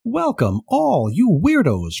Welcome, all you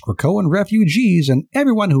weirdos, Krakoan refugees, and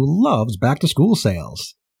everyone who loves back-to-school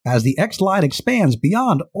sales. As the X-Line expands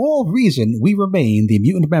beyond all reason, we remain the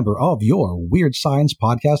mutant member of your Weird Science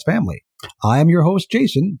podcast family. I am your host,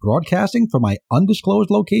 Jason, broadcasting from my undisclosed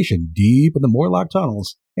location deep in the Morlock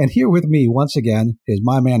tunnels. And here with me, once again, is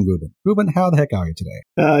my man, Ruben. Ruben, how the heck are you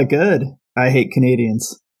today? Good. I hate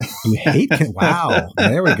Canadians. You hate Wow,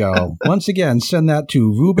 there we go. Once again, send that to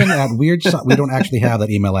Ruben at Weird Science. We don't actually have that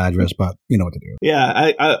email address, but you know what to do.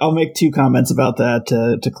 Yeah, I'll make 2 comments about that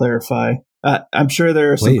to clarify. I'm sure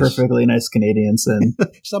there are some perfectly nice Canadians, and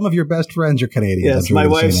some of your best friends are Canadian. Yes, my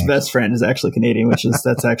wife's best friend is actually Canadian,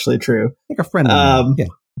 that's actually true. Like a friend of mine. Yeah.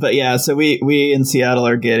 But yeah, so we in Seattle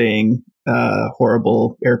are getting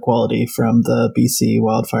horrible air quality from the BC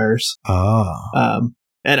wildfires.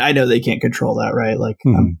 And I know they can't control that, right? Like,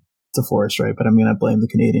 it's a forest, right? But I'm going to blame the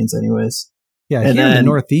Canadians anyways. Yeah, and here in the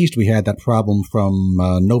Northeast, we had that problem from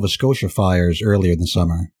Nova Scotia fires earlier in the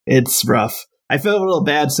summer. It's rough. I feel a little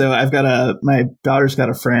bad. So my daughter's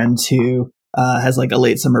got a friend who has like a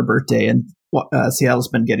late summer birthday, and Seattle's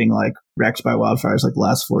been getting like wrecked by wildfires like the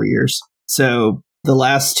last 4 years. So the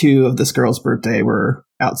last 2 of this girl's birthday were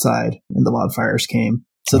outside and the wildfires came.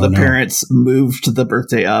 So parents moved the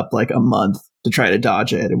birthday up like a month to try to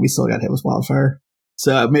dodge it, and we still got hit with wildfire.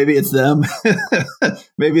 So maybe it's them.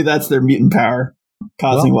 Maybe that's their mutant power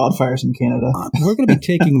causing wildfires in Canada. We're going to be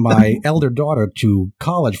taking my elder daughter to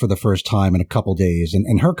college for the first time in a couple days,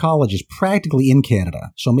 and her college is practically in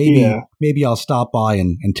Canada. So maybe I'll stop by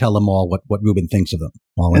and tell them all what Ruben thinks of them.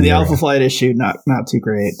 And the Alpha Flight issue, not too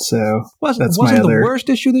great. So wasn't the worst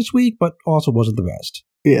issue this week, but also wasn't the best.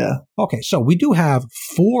 Yeah. Okay, so we do have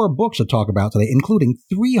 4 books to talk about today, including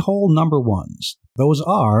 3 whole number 1s. Those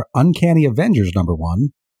are Uncanny Avengers number 1,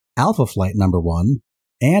 Alpha Flight number 1,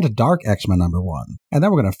 and Dark X-Men number 1. And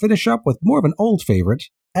then we're going to finish up with more of an old favorite,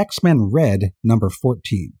 X-Men Red number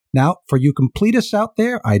 14. Now, for you completists out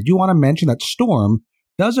there, I do want to mention that Storm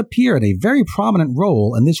does appear in a very prominent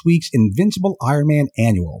role in this week's Invincible Iron Man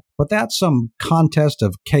Annual, but that's some contest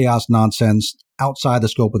of chaos nonsense outside the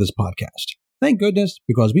scope of this podcast. Thank goodness,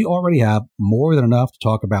 because we already have more than enough to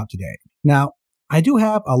talk about today. Now, I do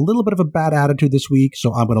have a little bit of a bad attitude this week,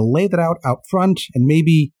 so I'm going to lay that out front and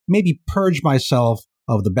maybe purge myself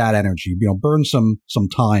of the bad energy, burn some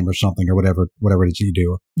time or something or whatever it is you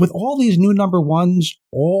do. With all these new number 1s,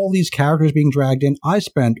 all these characters being dragged in, I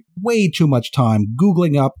spent way too much time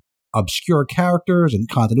Googling up obscure characters and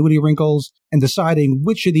continuity wrinkles and deciding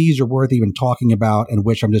which of these are worth even talking about and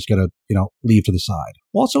which I'm just going to, leave to the side.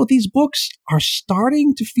 Also, these books are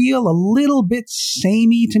starting to feel a little bit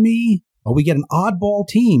samey to me. We get an oddball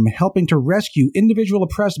team helping to rescue individual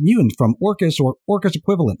oppressed mutants from Orcus or Orcus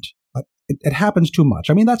equivalent. It happens too much.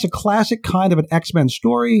 I mean, that's a classic kind of an X-Men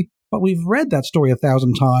story, but we've read that story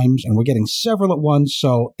 1,000 times and we're getting several at once,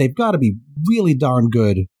 so they've got to be really darn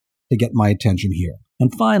good to get my attention here.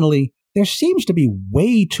 And finally, there seems to be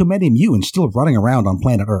way too many mutants still running around on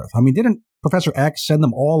planet Earth. I mean, didn't Professor X send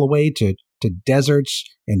them all away to deserts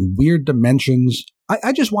and weird dimensions?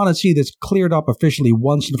 I just want to see this cleared up officially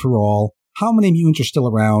once and for all. How many mutants are still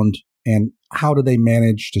around, and how do they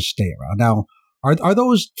manage to stay around? Now, are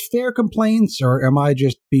those fair complaints, or am I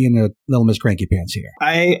just being a little Miss Cranky Pants here?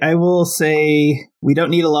 I will say we don't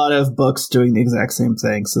need a lot of books doing the exact same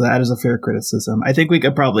thing, so that is a fair criticism. I think we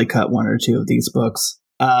could probably cut 1 or 2 of these books.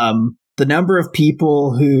 The number of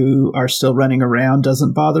people who are still running around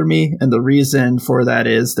doesn't bother me, and the reason for that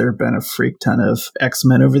is there have been a freak ton of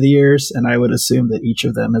X-Men over the years, and I would assume that each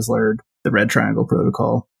of them has learned the Red Triangle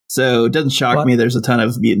Protocol. So it doesn't shock me there's a ton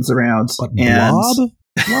of mutants around. But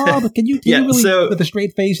Blob? Can you really, with a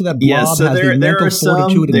straight face, of that Blob so has the mental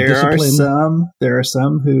fortitude and discipline? There are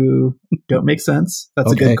some who don't make sense.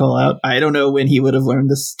 That's a good call out. I don't know when he would have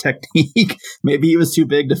learned this technique. Maybe he was too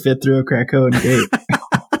big to fit through a Krakoan gate.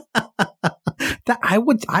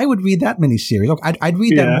 I would read that miniseries. Okay, I'd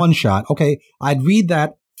read that one shot. Okay, I'd read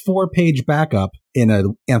that 4-page backup in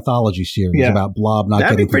an anthology series about Blob not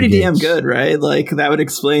That'd getting be pretty damn good, right? Like, that would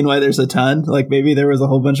explain why there's a ton. Like, maybe there was a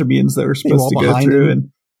whole bunch of mutants that were supposed to go through,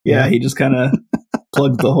 and he just kind of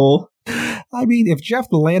plugged the hole. I mean, if Jeff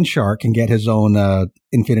the Land Shark can get his own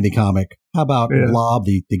Infinity comic, how about Blob,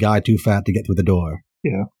 the guy too fat to get through the door?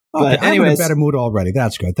 Yeah. Okay, but anyways, I'm in a better mood already.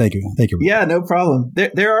 That's good. Thank you. Yeah, no problem.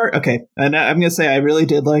 There are, and I'm going to say I really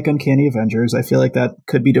did like Uncanny Avengers. I feel like that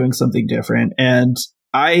could be doing something different. And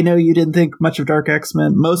I know you didn't think much of Dark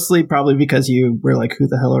X-Men, mostly probably because you were like, who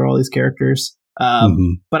the hell are all these characters?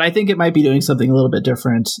 But I think it might be doing something a little bit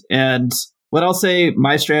different. And what I'll say,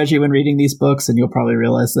 my strategy when reading these books, and you'll probably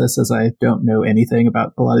realize this as I don't know anything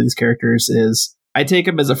about a lot of these characters, is I take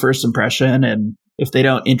them as a first impression, and if they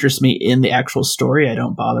don't interest me in the actual story, I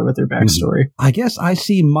don't bother with their backstory. I guess I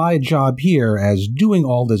see my job here as doing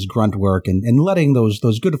all this grunt work and letting those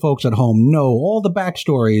good folks at home know all the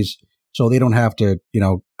backstories so they don't have to,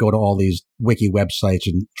 go to all these wiki websites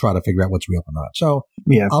and try to figure out what's real or not. So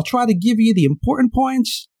I'll try to give you the important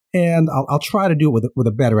points, and I'll try to do it with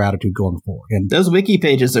a better attitude going forward. And those wiki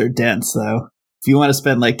pages are dense, though. If you want to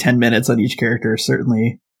spend like 10 minutes on each character,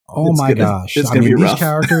 certainly. Oh my gosh. It's going to be rough. These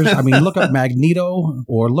characters, look up Magneto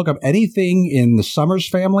or look up anything in the Summers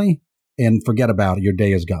family and forget about it. Your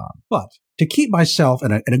day is gone. But to keep myself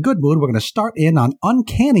in a good mood, we're going to start in on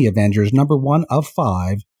Uncanny Avengers number 1 of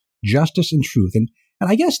 5, Justice and Truth. And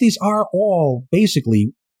I guess these are all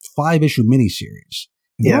basically 5-issue miniseries.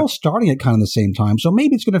 They're all starting at kind of the same time. So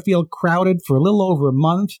maybe it's going to feel crowded for a little over a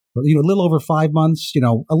month, a little over 5 months,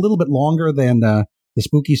 a little bit longer than the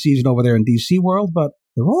spooky season over there in DC World. But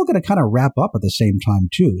they're all going to kind of wrap up at the same time,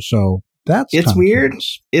 too. So it's weird.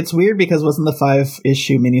 Curious. It's weird because wasn't the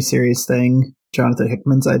 5-issue miniseries thing Jonathan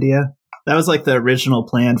Hickman's idea? That was like the original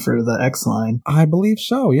plan for the X line. I believe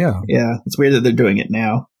so, yeah. Yeah, it's weird that they're doing it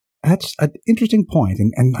now. That's an interesting point,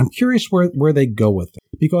 and I'm curious where they go with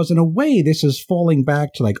it. Because in a way, this is falling back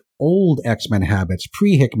to like old X-Men habits,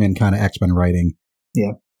 pre-Hickman kind of X-Men writing.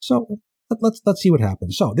 Yeah. So let's see what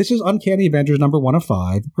happens. So this is Uncanny Avengers number 1 of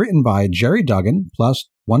 5, written by Jerry Duggan, plus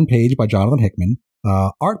 1 page by Jonathan Hickman,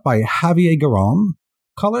 art by Javier Garron,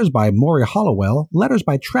 colors by Maury Hollowell, letters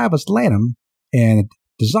by Travis Lanham, and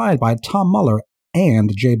designed by Tom Muller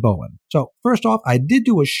and Jay Bowen. So first off, I did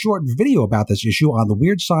do a short video about this issue on the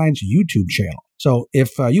Weird Science YouTube channel. So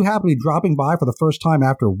if you happen to be dropping by for the first time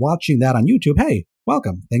after watching that on YouTube, hey,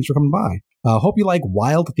 welcome. Thanks for coming by. Hope you like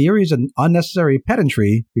wild theories and unnecessary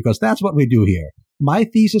pedantry, because that's what we do here. My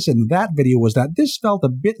thesis in that video was that this felt a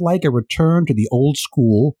bit like a return to the old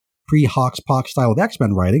school, pre-Hoxpox style of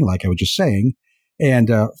X-Men writing, like I was just saying,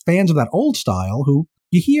 and fans of that old style who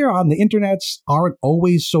you hear on the internets aren't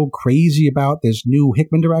always so crazy about this new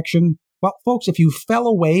Hickman direction. Well, folks, if you fell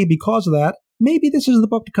away because of that, maybe this is the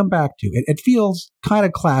book to come back to. It feels kind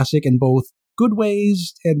of classic in both good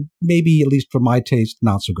ways and maybe, at least for my taste,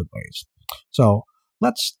 not so good ways. So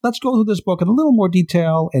let's go through this book in a little more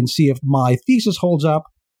detail and see if my thesis holds up,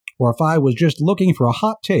 or if I was just looking for a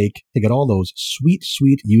hot take to get all those sweet,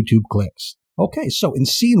 sweet YouTube clicks. Okay, so in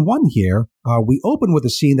scene 1 here, we open with a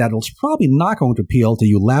scene that'll probably not going to appeal to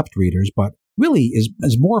you lapped readers, but really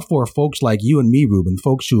is more for folks like you and me, Ruben,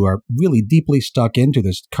 folks who are really deeply stuck into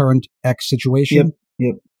this current X situation.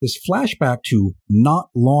 Yep. This flashback to not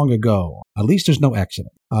long ago. At least there's no X in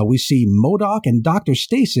it. We see MODOK and Dr.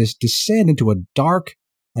 Stasis descend into a dark,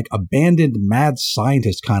 like abandoned mad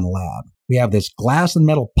scientist kind of lab. We have this glass and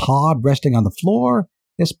metal pod resting on the floor.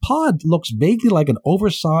 This pod looks vaguely like an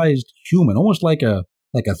oversized human, almost like a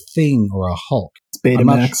Thing or a Hulk. It's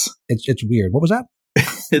Betamax. It's weird. What was that?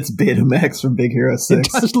 It's Betamax from Big Hero 6.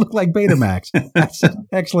 It does look like Betamax. That's an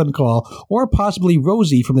excellent call. Or possibly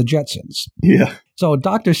Rosie from the Jetsons. Yeah. So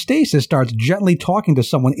Dr. Stasis starts gently talking to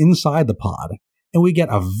someone inside the pod, and we get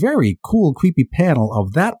a very cool, creepy panel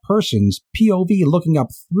of that person's POV looking up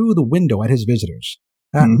through the window at his visitors.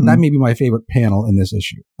 That may be my favorite panel in this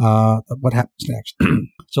issue. What happens next?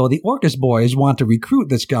 So the Orcus boys want to recruit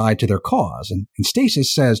this guy to their cause, and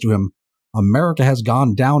Stasis says to him, America has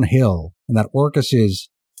gone downhill, and that Orcus is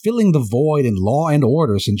filling the void in law and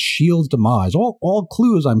order since S.H.I.E.L.'s demise. All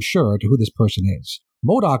clues, I'm sure, to who this person is.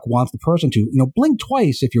 MODOK wants the person to, blink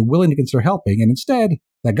twice if you're willing to consider helping, and instead,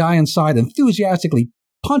 the guy inside enthusiastically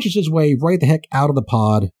punches his way right the heck out of the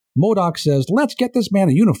pod. MODOK says, let's get this man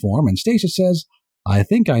a uniform, and Stasis says, I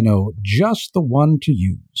think I know just the one to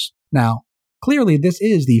use. Now, clearly this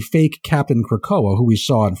is the fake Captain Krakoa who we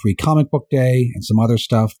saw in Free Comic Book Day and some other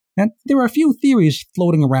stuff, and there are a few theories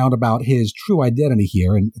floating around about his true identity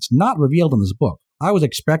here, and it's not revealed in this book. I was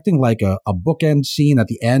expecting like a bookend scene at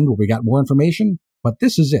the end where we got more information, but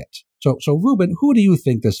this is it. So Ruben, who do you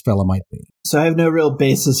think this fella might be? So I have no real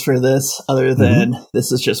basis for this other than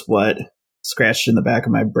this is just what scratched in the back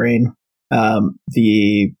of my brain.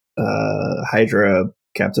 The Hydra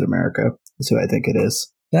Captain America is who I think it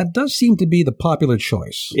is. That does seem to be the popular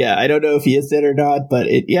choice. Yeah, I don't know if he is dead or not, but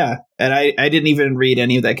and I didn't even read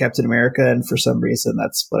any of that Captain America, and for some reason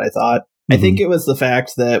that's what I thought. I think it was the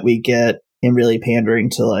fact that we get him really pandering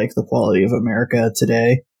to like the quality of America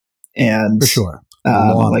today, and for sure,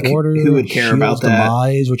 Law and Order, who would care about that?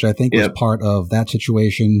 Demise, which I think was part of that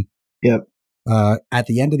situation. Yep. At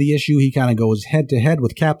the end of the issue, he kind of goes head to head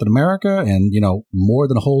with Captain America and, more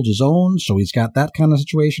than holds his own. So he's got that kind of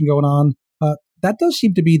situation going on. That does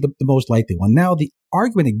seem to be the most likely one. Now, the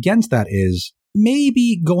argument against that is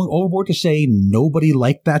maybe going overboard to say nobody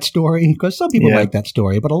liked that story, because some people liked that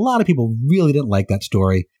story, but a lot of people really didn't like that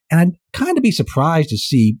story. And I'd kind of be surprised to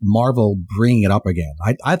see Marvel bring it up again.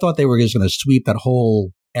 I thought they were just going to sweep that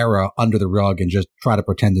whole era under the rug and just try to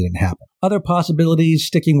pretend it didn't happen. Other possibilities,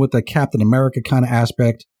 sticking with the Captain America kind of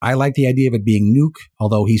aspect. I like the idea of it being Nuke,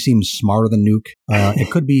 although he seems smarter than Nuke. It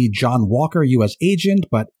could be John Walker, U.S. agent,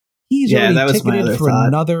 but he's already ticketed for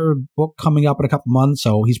another book coming up in a couple months,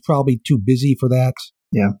 so he's probably too busy for that.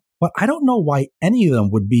 Yeah. But I don't know why any of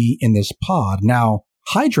them would be in this pod. Now,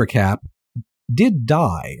 Hydra Cap did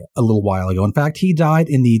die a little while ago. In fact, he died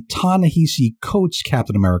in the Ta-Nehisi Coates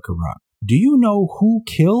Captain America run. Do you know who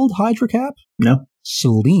killed Hydra Cap? No.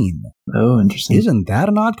 Selene. Oh, interesting. Isn't that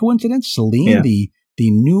an odd coincidence? Selene, the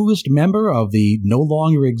newest member of the no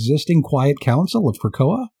longer existing Quiet Council of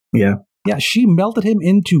Krakoa? Yeah. Yeah, she melted him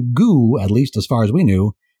into goo, at least as far as we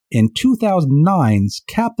knew, in 2009's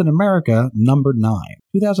Captain America number 9.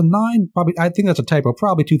 2009? Probably, I think that's a typo,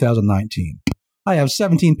 probably 2019. I have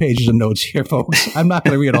 17 pages of notes here, folks. I'm not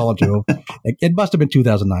going to read all of them. It must have been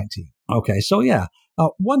 2019. Okay, so yeah.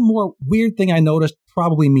 One more weird thing I noticed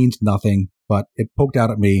probably means nothing, but it poked out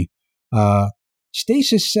at me.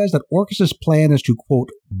 Stasis says that Orcus's plan is to, quote,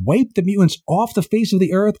 wipe the mutants off the face of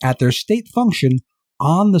the earth at their state function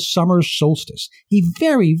on the summer solstice. He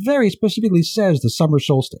very, very specifically says the summer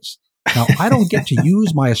solstice. Now, I don't get to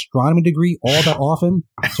use my astronomy degree all that often,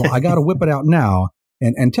 so I got to whip it out now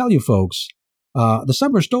and tell you folks, the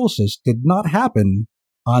summer solstice did not happen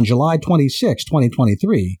on July 26,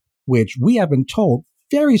 2023, which we have been told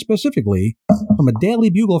very specifically from a Daily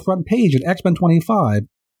Bugle front page at X-Men 25,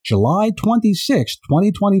 July 26,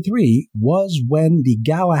 2023 was when the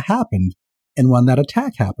gala happened and when that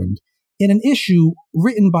attack happened in an issue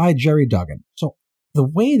written by Jerry Duggan. So the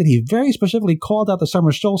way that he very specifically called out the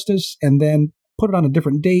summer solstice and then put it on a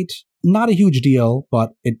different date, not a huge deal,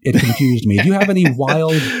 but it confused me. Do you have any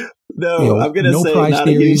wild... No, I'm going to say not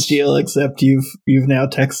theories? A huge deal, except you've now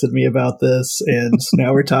texted me about this, and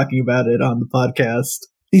now we're talking about it on the podcast.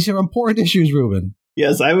 These are important issues, Ruben.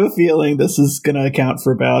 Yes, I have a feeling this is going to account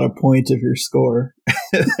for about a point of your score.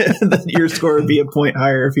 That your score would be a point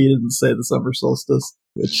higher if you didn't say the summer solstice.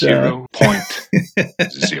 Which, 0.0.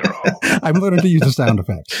 I'm learning to use the sound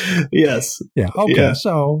effects. Yes. Yeah. Okay. Yeah.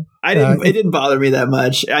 So it didn't bother me that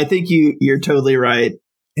much. I think you're totally right.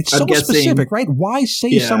 It's so specific, right? Why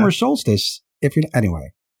say summer solstice if you're...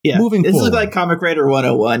 Anyway. Yeah. Moving forward. This is like Comic Writer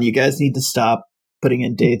 101. You guys need to stop putting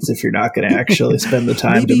in dates if you're not going to actually spend the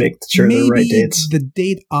time to make sure they're right dates. The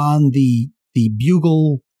date on the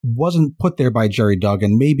Bugle wasn't put there by Jerry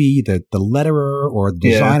Duggan. Maybe the letterer or the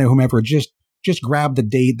designer, whomever, just grabbed the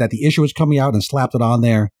date that the issue was coming out and slapped it on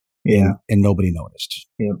there. Yeah. And nobody noticed.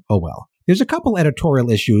 Yeah. Oh, well. There's a couple editorial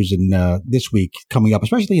issues in this week coming up,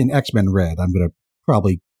 especially in X-Men Red. I'm going to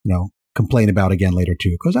probably, complain about again later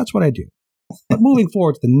too, because that's what I do. But moving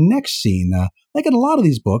forward to the next scene, like in a lot of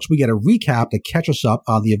these books, we get a recap to catch us up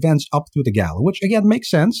on the events up through the gala, which again makes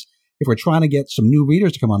sense if we're trying to get some new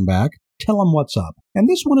readers to come on back. Tell them what's up. And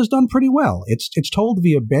this one is done pretty well. It's told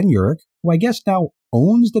via Ben Urich, who I guess now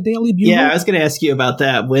owns the Daily Bugle. Yeah, I was going to ask you about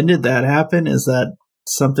that. When did that happen? Is that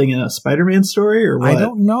something in a Spider-Man story or what? I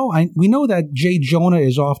don't know. We know that Jay Jonah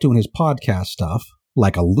is off doing his podcast stuff.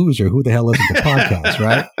 Like a loser, who the hell listens to podcasts,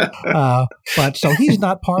 right? But so he's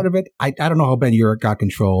not part of it. I don't know how Ben Urich got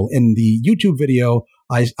control. In the YouTube video,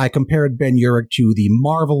 I compared Ben Urich to the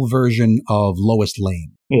Marvel version of Lois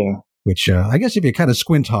Lane. Yeah. Which I guess if you kind of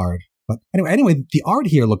squint hard. But anyway, the art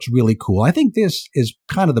here looks really cool. I think this is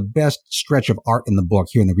kind of the best stretch of art in the book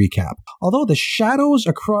here in the recap. Although the shadows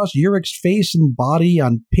across Urich's face and body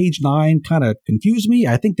on page 9 kind of confuse me.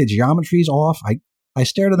 I think the geometry's off. I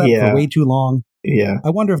stared at that for way too long. Yeah. I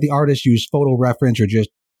wonder if the artist used photo reference or just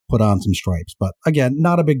put on some stripes. But again,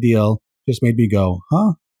 not a big deal. Just made me go,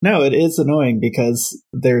 huh? No, it is annoying because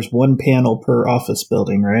there's one panel per office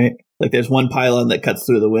building, right? Like there's one pylon that cuts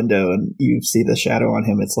through the window and you see the shadow on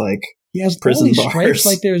him. It's like he has prison all these bars. Stripes,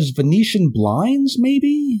 like there's Venetian blinds,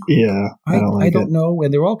 maybe? Yeah. I don't know.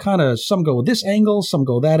 And they're all kind of, some go this angle, some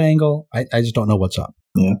go that angle. I just don't know what's up.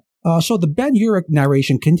 Yeah. So the Ben Urich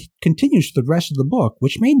narration continues for the rest of the book,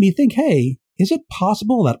 which made me think, hey, is it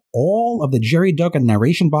possible that all of the Jerry Duggan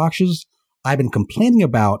narration boxes I've been complaining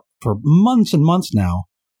about for months and months now,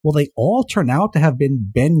 will they all turn out to have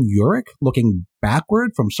been Ben Urich looking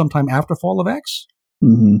backward from sometime after Fall of X?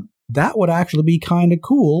 Mm-hmm. That would actually be kind of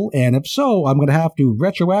cool, and if so, I'm going to have to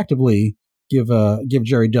retroactively give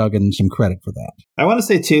Jerry Duggan some credit for that. I want to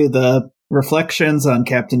say, too, the reflections on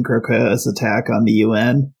Captain Krakoa's attack on the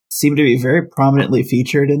UN seem to be very prominently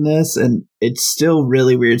featured in this, and it still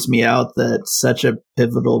really weirds me out that such a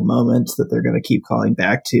pivotal moment that they're going to keep calling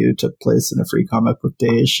back to took place in a Free Comic Book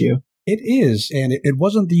Day issue. It is, and it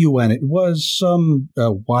wasn't the UN. It was some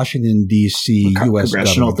Washington, D.C. U.S.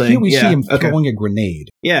 congressional government. thing. Here we see him throwing a grenade.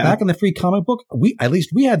 Yeah. Back in the Free Comic Book, we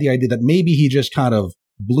had the idea that maybe he just kind of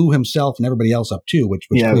blew himself and everybody else up too, which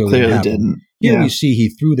clearly didn't. Here we see he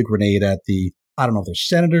threw the grenade at I don't know if they're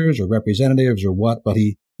senators or representatives or what, but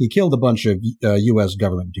he killed a bunch of U.S.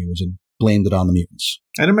 government dudes and blamed it on the mutants.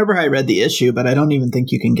 I don't remember how I read the issue, but I don't even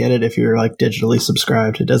think you can get it if you're like digitally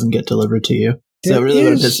subscribed. It doesn't get delivered to you. So it really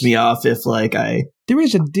would have pissed me off if There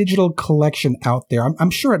is a digital collection out there. I'm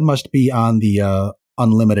sure it must be on the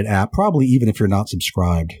Unlimited app, probably even if you're not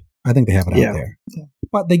subscribed. I think they have it out there. Yeah.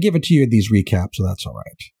 But they give it to you in these recaps, so that's all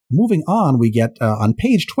right. Moving on, we get on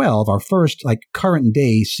page 12, our first current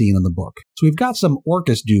day scene in the book. So we've got some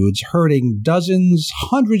Orcus dudes herding dozens,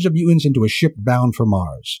 hundreds of mutants into a ship bound for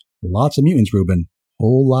Mars. Lots of mutants, Ruben.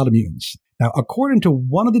 Whole lot of mutants. Now, according to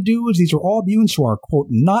one of the dudes, these are all mutants who are, quote,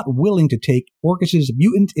 not willing to take Orcus's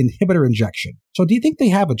mutant inhibitor injection. So do you think they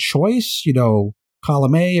have a choice?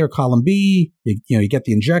 Column A or column B? You get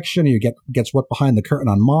the injection, or you gets what behind the curtain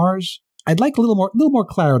on Mars? I'd like a little more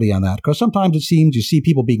clarity on that, because sometimes it seems you see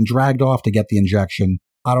people being dragged off to get the injection.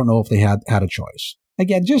 I don't know if they had a choice.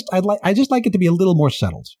 Again, I just like it to be a little more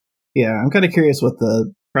settled. Yeah, I'm kind of curious what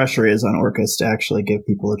the pressure is on Orcus to actually give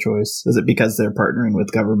people a choice. Is it because they're partnering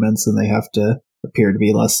with governments and they have to appear to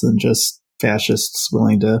be less than just fascists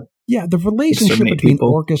willing to? Yeah, the relationship between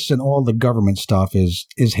Orcus and all the government stuff is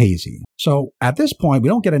hazy. So at this point, we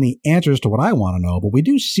don't get any answers to what I want to know, but we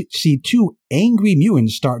do see two angry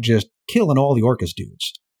mutants start just killing all the Orcus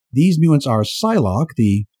dudes. These mutants are Psylocke,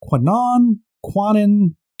 the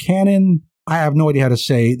Quanin, Cannon. I have no idea how to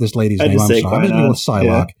say this lady's name. I'm sorry. I'm just going with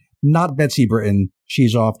Psylocke, not Betsy Britton.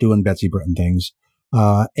 She's off doing Betsy Britton things.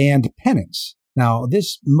 And Penance. Now,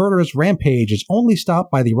 this murderous rampage is only stopped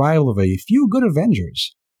by the arrival of a few good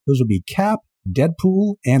Avengers. Those would be Cap,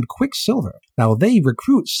 Deadpool, and Quicksilver. Now, they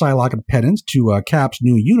recruit Psylocke and Penance to Cap's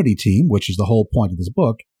new Unity team, which is the whole point of this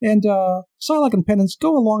book. And Psylocke and Penance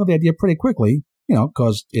go along with the idea pretty quickly,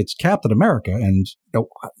 because it's Captain America. And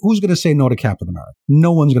who's going to say no to Captain America?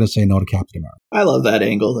 No one's going to say no to Captain America. I love that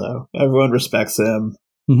angle, though. Everyone respects him.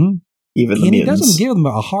 Mm-hmm. Even the mutants. He doesn't give them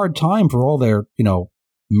a hard time for all their,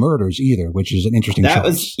 murders either, which is an interesting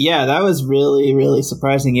choice. That was really, really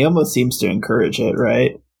surprising. He almost seems to encourage it,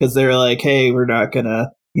 right? Because they're like, hey, we're not going to,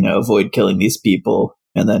 avoid killing these people.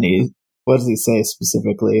 And then what does he say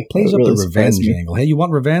specifically? Plays up the revenge angle. Hey, you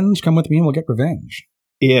want revenge? Come with me and we'll get revenge.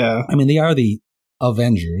 Yeah. I mean, they are the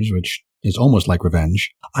Avengers, which is almost like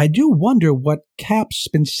revenge. I do wonder what Cap's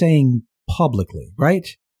been saying publicly, right?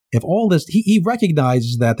 If all this, he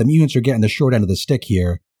recognizes that the mutants are getting the short end of the stick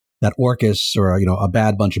here, that Orcus are, a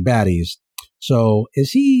bad bunch of baddies. So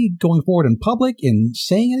is he going forward in public and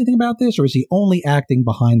saying anything about this, or is he only acting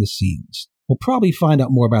behind the scenes? We'll probably find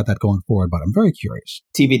out more about that going forward, but I'm very curious.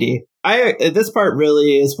 TBD. This part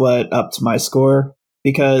really is what upped my score,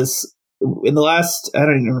 because in the last, I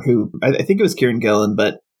don't even remember who, I think it was Kieran Gillen,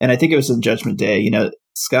 and I think it was in Judgment Day,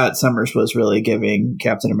 Scott Summers was really giving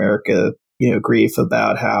Captain America, grief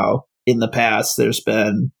about how in the past there's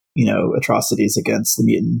been, atrocities against the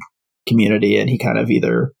mutant community, and he kind of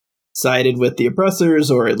either sided with the oppressors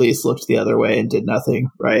or at least looked the other way and did nothing,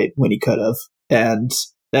 right, when he could have. And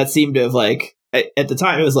that seemed to have at the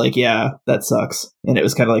time it was yeah, that sucks. And it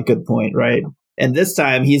was kind of good point, right? And this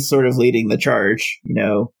time he's sort of leading the charge,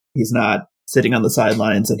 he's not sitting on the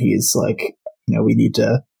sidelines and he's we need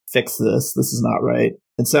to fix this. This is not right.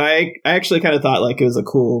 And so I actually kind of thought it was a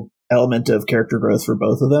cool element of character growth for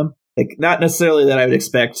both of them. Not necessarily that I would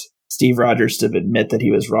expect Steve Rogers to admit that he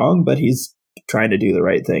was wrong, but he's trying to do the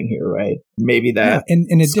right thing here, right? Maybe that in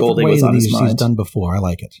a different way than he's done before. I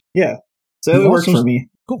like it. Yeah. So it worked for me.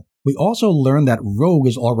 Cool. We also learned that Rogue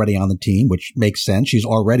is already on the team, which makes sense. She's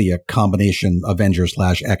already a combination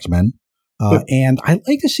Avenger/X-Men. And I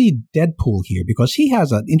like to see Deadpool here because he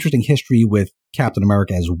has an interesting history with Captain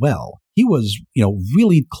America as well. He was,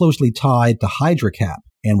 really closely tied to Hydra Cap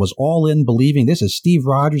and was all in believing this is Steve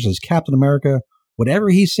Rogers as Captain America. Whatever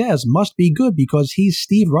he says must be good because he's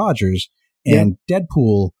Steve Rogers. And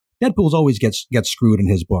Deadpool's always gets screwed in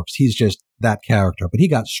his books. He's just that character, but he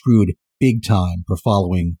got screwed big time for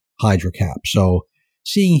following Hydra Cap. So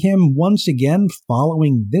seeing him once again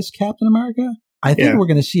following this Captain America, I think we're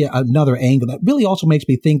going to see another angle that really also makes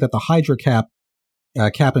me think that the Hydra Cap,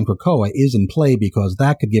 Captain Krakoa, is in play because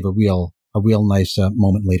that could give a real nice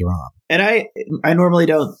moment later on. And I normally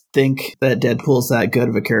don't think that Deadpool's that good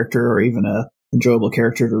of a character or even a enjoyable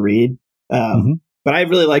character to read. But I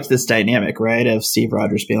really liked this dynamic, right? Of Steve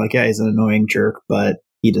Rogers being like, yeah, he's an annoying jerk, but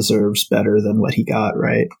he deserves better than what he got,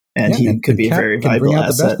 right? And he could be a very valuable bring out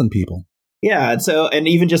asset. the best in people. Yeah, and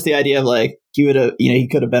even just the idea of like he would have, he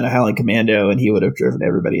could have been a Howling Commando and he would have driven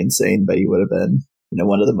everybody insane, but he would have been,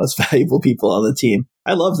 one of the most valuable people on the team.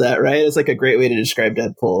 I love that, right? It's like a great way to describe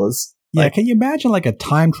Deadpool. Can you imagine like a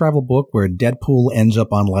time travel book where Deadpool ends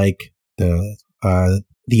up on like the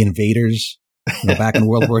invaders back in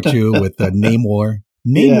World War II with Namor?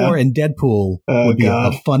 Namor and Deadpool would be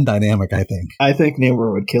a fun dynamic, I think. I think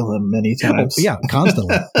Namor would kill him many times. Yeah,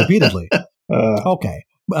 constantly, repeatedly. Okay.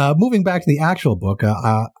 Moving back to the actual book,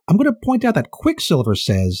 I'm going to point out that Quicksilver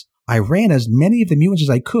says, I ran as many of the mutants as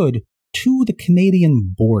I could to the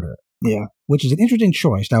Canadian border. Yeah. Which is an interesting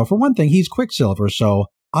choice. Now, for one thing, he's Quicksilver, so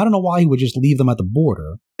I don't know why he would just leave them at the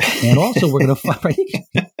border. And also, we're going to find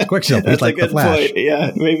Quicksilver. He's like the Flash. Point.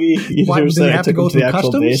 Yeah, maybe you do you have to go through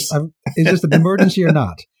customs? Is this an emergency or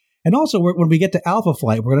not? And also, when we get to Alpha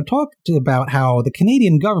Flight, we're going to talk about how the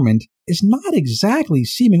Canadian government is not exactly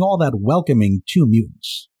seeming all that welcoming to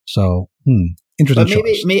mutants. So, interesting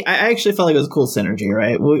choice. Maybe I actually felt like it was a cool synergy,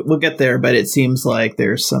 right? We'll get there, but it seems like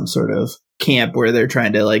there's some sort of camp where they're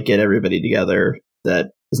trying to like get everybody together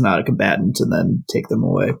that is not a combatant and then take them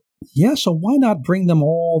away. Yeah, so why not bring them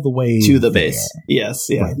all the way to the base? Yes,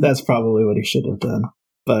 yeah, right. That's probably what he should have done.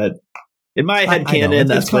 But in my headcanon,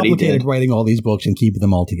 that's what he did. It's complicated writing all these books and keeping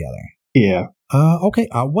them all together. Yeah. Okay,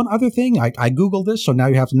 one other thing. I Googled this, so now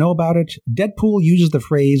you have to know about it. Deadpool uses the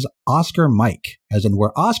phrase Oscar Mike, as in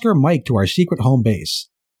we're Oscar Mike to our secret home base.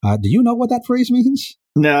 Do you know what that phrase means?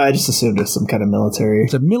 No, I just assumed it's some kind of military.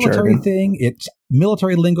 It's a military thing. It's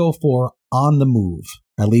military lingo for on the move,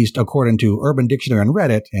 at least according to Urban Dictionary and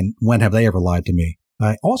Reddit, and when have they ever lied to me?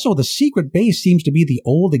 Also, the secret base seems to be the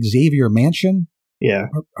old Xavier Mansion. Yeah.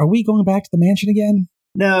 Are we going back to the mansion again?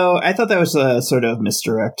 No, I thought that was a sort of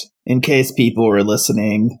misdirect. In case people were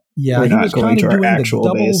listening, yeah, he was kind of doing the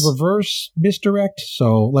double reverse misdirect.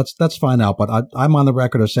 So let's find out. But I'm on the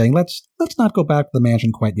record of saying let's not go back to the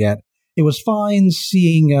mansion quite yet. It was fine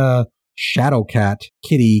seeing Shadowcat,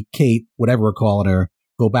 Kitty, Kate, whatever we're calling her,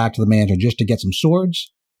 go back to the mansion just to get some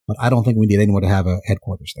swords. But I don't think we need anyone to have a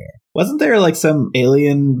headquarters there. Wasn't there like some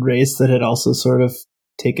alien race that had also sort of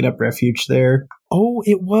taken up refuge there? Oh,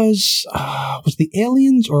 it was the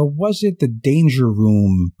aliens, or was it the Danger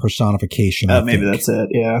Room personification? Oh, maybe that's it.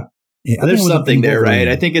 Yeah. There's something there, right?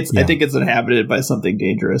 I think it's inhabited by something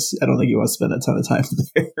dangerous. I don't think you want to spend a ton of time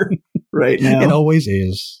there right now. It always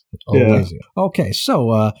is. Is. Okay,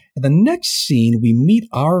 so in the next scene, we meet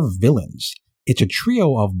our villains. It's a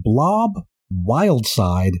trio of Blob,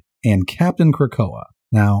 Wildside, and Captain Krakoa.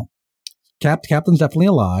 Now, Captain's definitely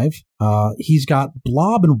alive. He's got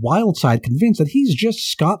Blob and Wildside convinced that he's just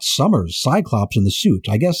Scott Summers, Cyclops in the suit.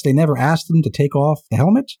 I guess they never asked him to take off the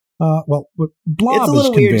helmet. Blob is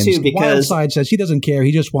convinced. Too, because Wildside says he doesn't care.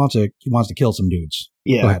 He just wants to kill some dudes.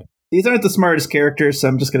 Yeah. Go ahead. These aren't the smartest characters, so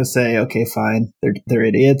I'm just going to say, okay, fine. They're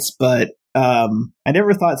idiots. But I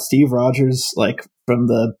never thought Steve Rogers, like from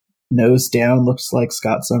the nose down, looks like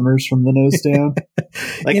Scott Summers from the nose down.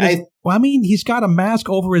 He's got a mask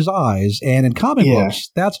over his eyes, and in comic books,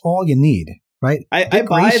 that's all you need, right? I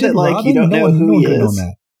buy that, like, Robin, you don't know who he is.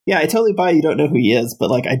 Yeah, I totally buy you don't know who he is, but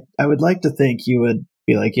like, I would like to think you would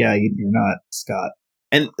be like, yeah, you're not Scott.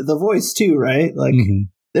 And the voice too, right? Like,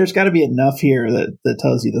 there's got to be enough here that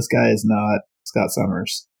tells you this guy is not Scott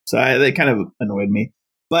Summers. So that kind of annoyed me.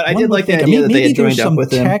 But I did like the idea that they had joined up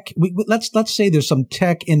with him. Let's say there's some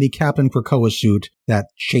tech in the Captain Krakoa suit that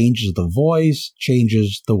changes the voice,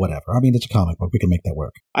 changes the whatever. I mean, it's a comic book. We can make that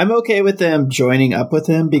work. I'm okay with them joining up with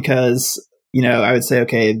him because, I would say,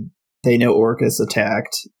 okay, they know Orcus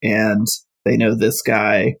attacked and they know this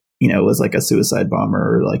guy, was like a suicide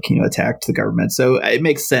bomber or like, attacked the government. So it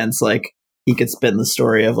makes sense. Like, he could spin the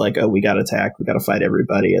story of like, oh, we got attacked. We got to fight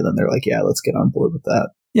everybody. And then they're like, yeah, let's get on board with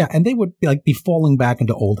that. Yeah, and they would be falling back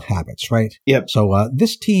into old habits, right? Yep. So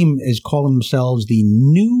this team is calling themselves the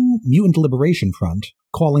New Mutant Liberation Front,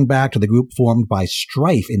 calling back to the group formed by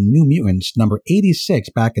Strife in New Mutants, number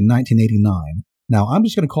 86, back in 1989. Now, I'm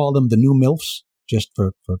just going to call them the New MILFs, just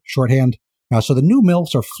for shorthand. Now, so the New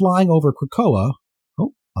MILFs are flying over Krakoa.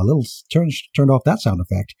 Oh, a little turned off that sound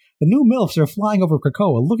effect. The New MILFs are flying over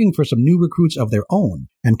Krakoa looking for some new recruits of their own,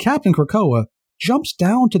 and Captain Krakoa jumps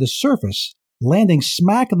down to the surface, landing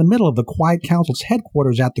smack in the middle of the Quiet Council's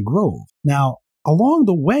headquarters at the Grove. Now, along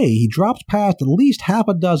the way, he drops past at least half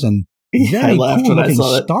a dozen very cool-looking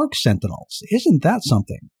Stark Sentinels. Isn't that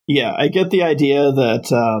something? Yeah, I get the idea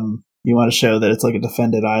that you want to show that it's like a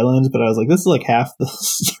defended island, but I was like, this is like half the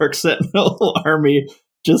Stark Sentinel army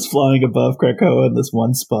just flying above Krakoa in this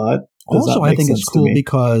one spot. Also, I think it's cool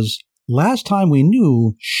because last time we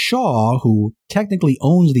knew, Shaw, who technically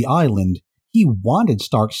owns the island, he wanted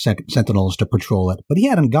Stark's Sentinels to patrol it, but he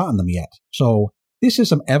hadn't gotten them yet. So this is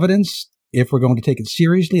some evidence, if we're going to take it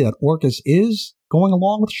seriously, that Orcus is going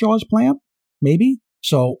along with Shaw's plan, maybe.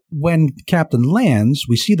 So when Captain lands,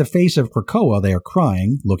 we see the face of Krakoa there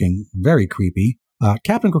crying, looking very creepy.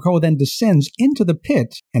 Captain Krakoa then descends into the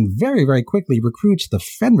pit and very, very quickly recruits the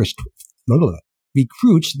Fenris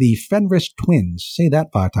twins. Say that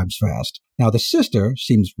 5 times fast. Now, the sister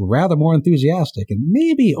seems rather more enthusiastic and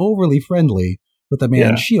maybe overly friendly with the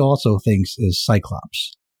man she also thinks is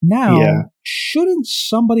Cyclops. Now, shouldn't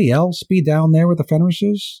somebody else be down there with the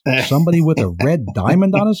Fenrises? Somebody with a red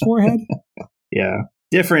diamond on his forehead? Yeah.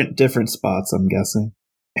 Different spots, I'm guessing.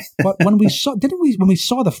 But when we saw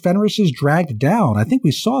the Fenrises dragged down, I think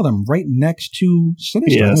we saw them right next to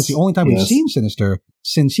Sinister. Yes. It's the only time we've seen Sinister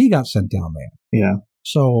since he got sent down there. Yeah.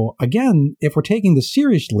 So again, if we're taking this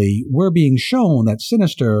seriously, we're being shown that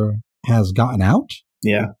Sinister has gotten out.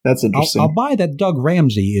 Yeah, that's interesting. I'll buy that Doug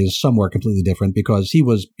Ramsey is somewhere completely different because he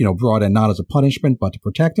was, brought in not as a punishment but to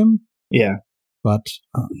protect him. Yeah. But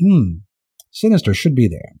Sinister should be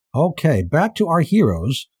there. Okay, back to our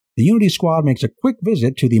heroes. The Unity Squad makes a quick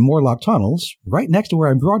visit to the Morlock tunnels, right next to where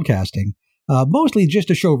I'm broadcasting, mostly just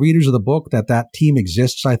to show readers of the book that team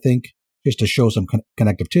exists, I think, just to show some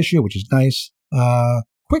connective tissue, which is nice.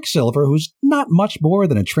 Quicksilver, who's not much more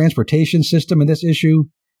than a transportation system in this issue,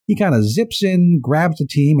 he kind of zips in, grabs the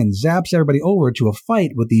team, and zaps everybody over to a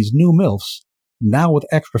fight with these new MILFs, now with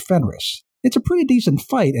extra Fenris. It's a pretty decent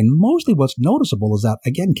fight, and mostly what's noticeable is that,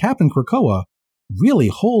 again, Captain Krakoa really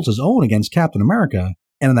holds his own against Captain America,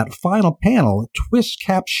 and in that final panel, twists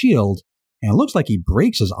Cap's shield, and it looks like he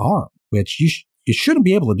breaks his arm, which you shouldn't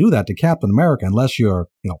be able to do that to Captain America unless you're,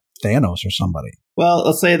 Thanos or somebody. Well,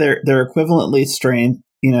 let's say they're equivalently strength,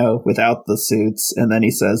 without the suits, and then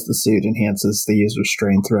he says the suit enhances the user's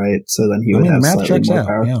strength, right? So then he would have slightly more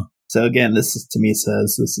power. Yeah. So again, to me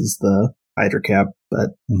says this is the Hydra Cap,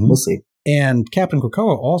 but we'll see. And Captain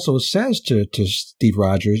Krakoa also says to Steve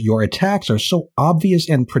Rogers, your attacks are so obvious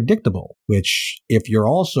and predictable, which if you're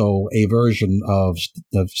also a version of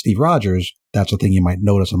Steve Rogers, that's the thing you might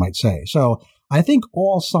notice and might say. So I think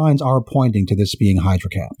all signs are pointing to this being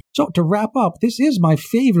Hydra Cap. So to wrap up, this is my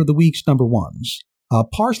favorite of the week's number ones,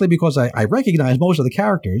 partially because I recognize most of the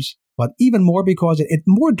characters, but even more because it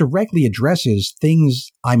more directly addresses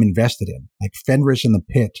things I'm invested in, like Fenris in the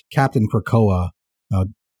Pit, Captain Krakoa,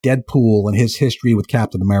 Deadpool and his history with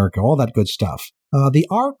Captain America, all that good stuff. The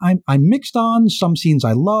art I'm mixed on. Some scenes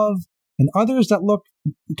I love, and others that look,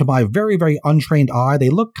 to my very, very untrained eye, they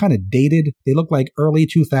look kind of dated. They look like early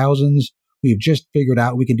 2000s. We've just figured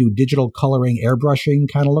out we can do digital coloring, airbrushing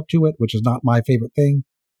kind of look to it, which is not my favorite thing.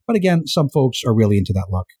 But again, some folks are really into that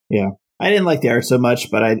look. Yeah. I didn't like the art so much,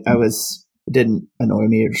 but it didn't annoy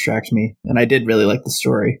me or distract me. And I did really like the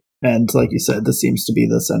story. And like you said, this seems to be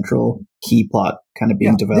the central key plot kind of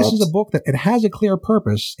being developed. This is a book that it has a clear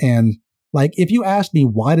purpose. And like, if you asked me,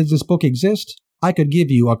 why does this book exist? I could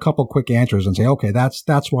give you a couple quick answers and say, okay,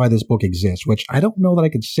 that's why this book exists, which I don't know that I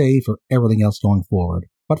could say for everything else going forward.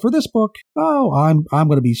 But for this book, I'm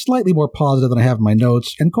going to be slightly more positive than I have in my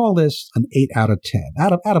notes and call this an 8 out of 10,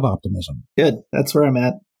 out of optimism. Good. That's where I'm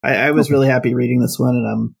at. I was really happy reading this one,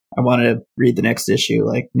 and I wanted to read the next issue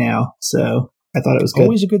like now. So I thought it was good.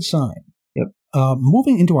 Always a good sign. Yep.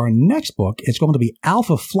 Moving into our next book, it's going to be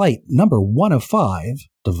Alpha Flight number 1 of 5,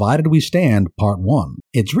 Divided We Stand, Part 1.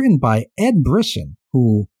 It's written by Ed Brisson,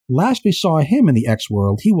 who last we saw him in the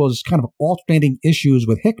X-World, he was kind of alternating issues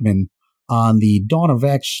with Hickman on the Dawn of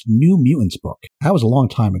X New Mutants book. That was a long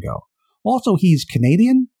time ago. Also, he's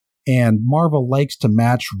Canadian, and Marvel likes to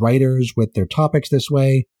match writers with their topics this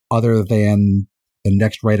way, other than the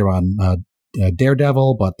next writer on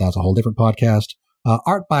Daredevil, but that's a whole different podcast.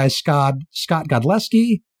 Art by Scott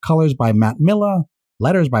Godleski, colors by Matt Miller,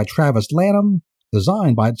 letters by Travis Lanham,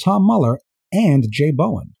 design by Tom Muller and Jay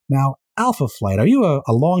Bowen. Now, Alpha Flight, are you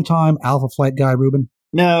a long-time Alpha Flight guy, Ruben?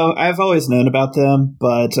 No, I've always known about them,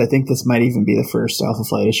 but I think this might even be the first Alpha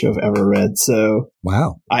Flight issue I've ever read, so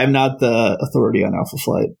wow. I'm not the authority on Alpha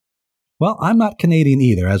Flight. Well, I'm not Canadian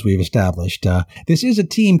either, as we've established. This is a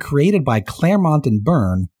team created by Claremont and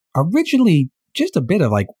Byrne, originally just a bit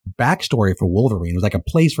of like backstory for Wolverine. It was like a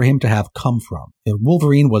place for him to have come from.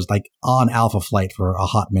 Wolverine was like on Alpha Flight for a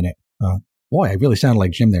hot minute. Boy, I really sounded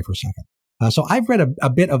like Jim there for a second. So I've read a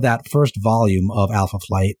bit of that first volume of Alpha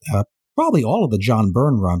Flight, probably all of the John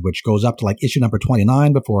Byrne run, which goes up to like issue number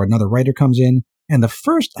 29 before another writer comes in. And the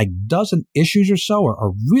first like dozen issues or so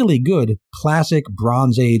are really good classic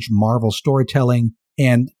Bronze Age Marvel storytelling.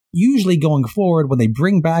 And usually going forward, when they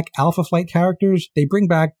bring back Alpha Flight characters, they bring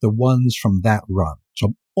back the ones from that run.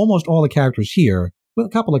 So almost all the characters here, with a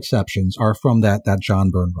couple exceptions, are from that John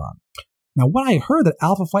Byrne run. Now, when I heard that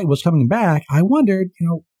Alpha Flight was coming back, I wondered,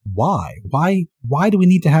 why? Why do we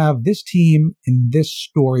need to have this team in this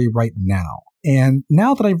story right now? And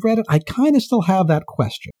now that I've read it, I kind of still have that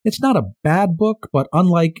question. It's not a bad book, but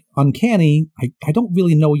unlike Uncanny, I don't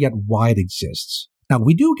really know yet why it exists. Now,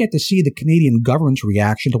 we do get to see the Canadian government's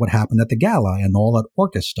reaction to what happened at the gala and all that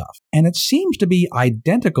Orcus stuff. And it seems to be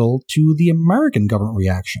identical to the American government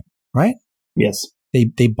reaction, right? Yes.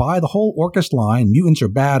 They buy the whole Orcus line. Mutants are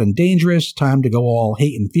bad and dangerous. Time to go all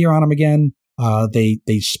hate and fear on them again.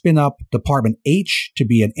 They spin up Department H to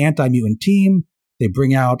be an anti-mutant team. They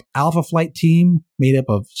bring out Alpha Flight team made up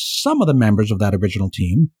of some of the members of that original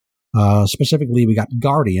team. Specifically, we got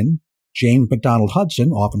Guardian, James McDonald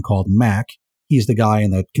Hudson, often called Mac. He's the guy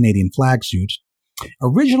in the Canadian flag suit.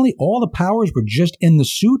 Originally, all the powers were just in the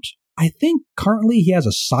suit. I think currently he has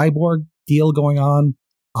a cyborg deal going on.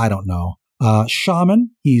 I don't know.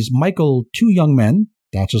 Shaman, he's Michael Two Young Men.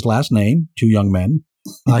 That's his last name, Two Young Men.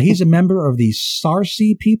 He's a member of the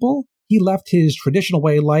Sarsi people. He left his traditional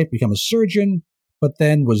way of life, become a surgeon, but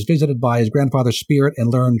then was visited by his grandfather's spirit and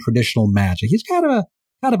learned traditional magic. He's kind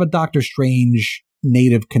of a Doctor Strange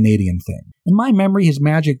native Canadian thing. In my memory, his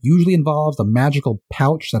magic usually involves a magical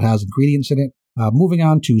pouch that has ingredients in it. Moving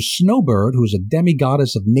on to Snowbird, who's a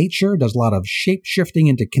demigoddess of nature, does a lot of shape-shifting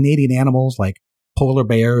into Canadian animals like polar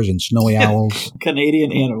bears and snowy owls.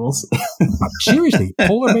 Canadian animals. Seriously,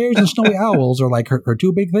 polar bears and snowy owls are like her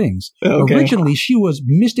two big things. Okay. Originally, she was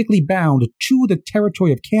mystically bound to the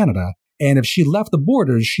territory of Canada, and if she left the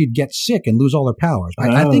borders, she'd get sick and lose all her powers.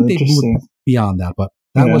 I think they moved beyond that, but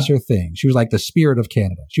that was her thing. She was like the spirit of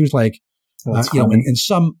Canada. She was like, in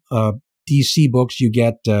some DC books, you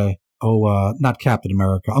get, not Captain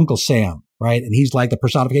America, Uncle Sam, right? And he's like the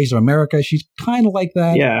personification of America. She's kind of like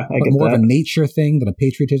that. Yeah, I but get more that. of a nature thing than a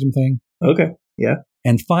patriotism thing. Okay, yeah.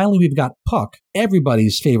 And finally, we've got Puck,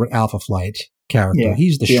 everybody's favorite Alpha Flight character. Yeah,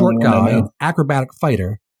 he's the short guy, an acrobatic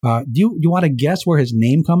fighter. Do you want to guess where his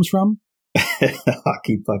name comes from?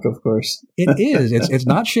 Hockey puck, of course. It is. It's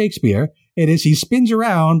not Shakespeare. It is. He spins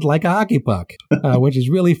around like a hockey puck, which is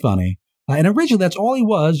really funny. And originally, that's all he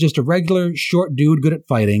was, just a regular short dude good at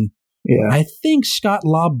fighting. Yeah. I think Scott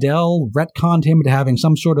Lobdell retconned him to having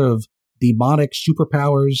some sort of demonic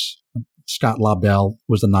superpowers. Scott Lobdell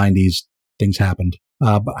was the 90s. Things happened.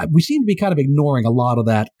 But we seem to be kind of ignoring a lot of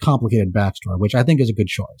that complicated backstory, which I think is a good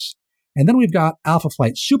choice. And then we've got Alpha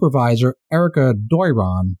Flight Supervisor Erica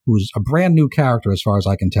Doiron, who's a brand new character as far as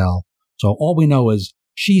I can tell. So all we know is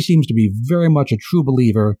she seems to be very much a true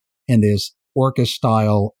believer in this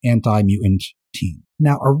Orcus-style anti-mutant team.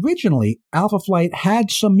 Now, originally, Alpha Flight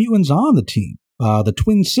had some mutants on the team. The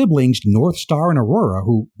twin siblings, North Star and Aurora,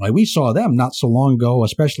 who we saw them not so long ago,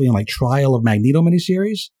 especially in Trial of Magneto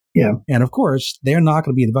miniseries. Yeah. And of course, they're not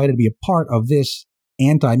going to be invited to be a part of this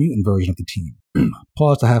anti-mutant version of the team.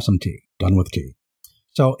 Pause to have some tea. Done with tea.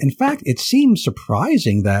 So, in fact, it seems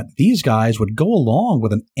surprising that these guys would go along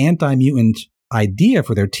with an anti-mutant idea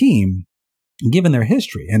for their team, given their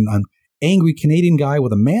history. And an angry Canadian guy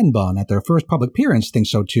with a man bun at their first public appearance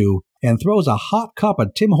thinks so too, and throws a hot cup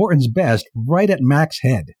of Tim Hortons Best right at Mac's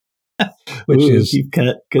head. Which is deep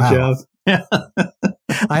cut. Good job.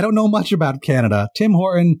 I don't know much about Canada. Tim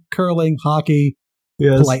Horton, curling, hockey,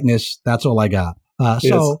 politeness, that's all I got.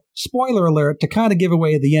 So, spoiler alert, to kind of give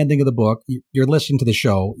away the ending of the book, you're listening to the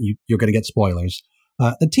show, you're going to get spoilers.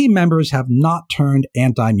 The team members have not turned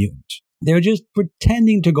anti-mutant. They're just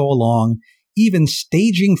pretending to go along, even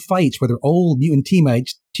staging fights with their old mutant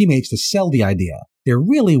teammates to sell the idea. They're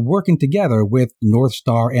really working together with North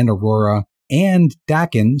Star and Aurora and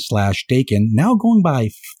Dakin/Dakin, now going by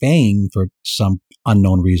Fang for some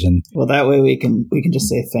unknown reason. Well, that way we can just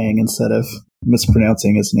say Fang instead of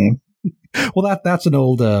mispronouncing his name. Well, that's an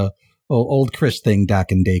old Chris thing,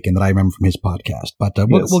 Dakin that I remember from his podcast. But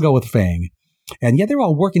we'll go with Fang. And yet they're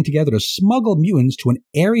all working together to smuggle mutants to an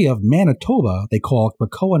area of Manitoba they call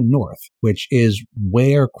Krakoa North, which is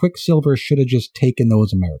where Quicksilver should have just taken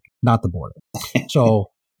those Americans, not the border.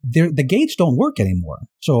 So the gates don't work anymore.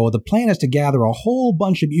 So the plan is to gather a whole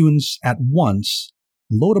bunch of mutants at once,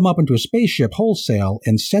 load them up into a spaceship wholesale,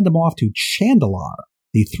 and send them off to Chandalar,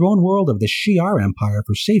 the throne world of the Shi'ar Empire,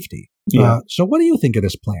 for safety. Yeah. So what do you think of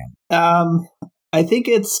this plan? I think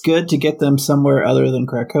it's good to get them somewhere other than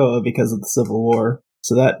Krakoa because of the Civil War.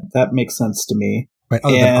 So that makes sense to me. Right,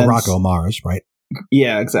 other than Arakko, Mars, right?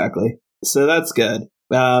 Yeah, exactly. So that's good.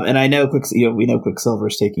 And I know we know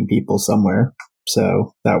Quicksilver's taking people somewhere,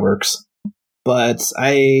 so that works. But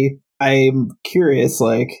I I'm curious,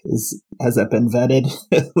 like, has that been vetted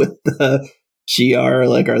with the Shi'ar?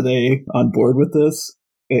 Like, are they on board with this?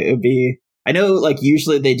 It would be. I know, like,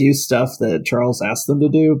 usually they do stuff that Charles asked them to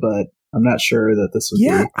do, but I'm not sure that this would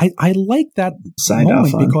be. I like that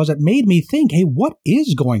moment because it made me think, hey, what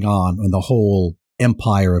is going on in the whole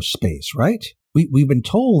empire of space, right? We've been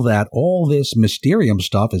told that all this Mysterium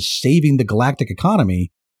stuff is saving the galactic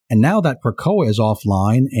economy, and now that Krakoa is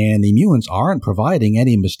offline and the mutants aren't providing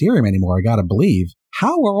any Mysterium anymore, I gotta believe,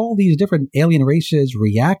 how are all these different alien races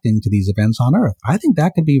reacting to these events on Earth? I think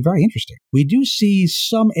that could be very interesting. We do see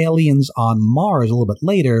some aliens on Mars a little bit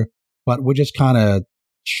later, but we're just kind of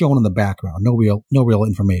shown in the background. No real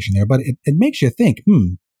information there, but it makes you think,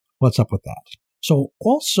 what's up with that? So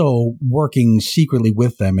also working secretly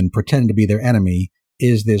with them and pretending to be their enemy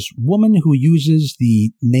is this woman who uses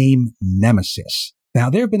the name Nemesis. Now,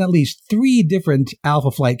 there have been at least 3 different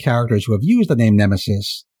Alpha Flight characters who have used the name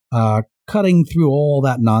Nemesis, cutting through all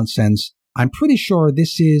that nonsense. I'm pretty sure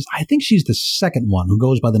I think she's the second one who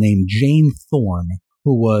goes by the name Jane Thorne,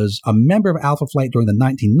 who was a member of Alpha Flight during the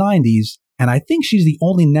 1990s, and I think she's the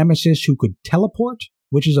only Nemesis who could teleport,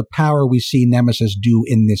 which is a power we see Nemesis do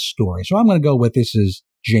in this story. So I'm going to go with this is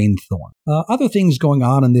Jane Thorne. Other things going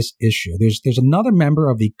on in this issue. There's another member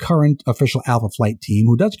of the current official Alpha Flight team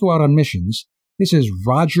who does go out on missions. This is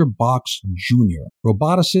Roger Box Jr.,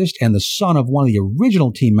 roboticist and the son of one of the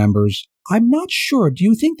original team members. I'm not sure. Do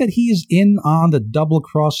you think that he's in on the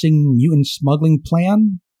double-crossing mutant smuggling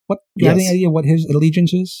plan? Do you have any idea what his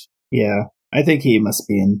allegiance is? Yeah, I think he must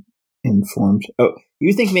be informed. Oh,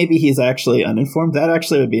 you think maybe he's actually uninformed? That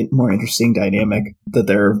actually would be a more interesting dynamic, that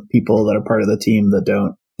there are people that are part of the team that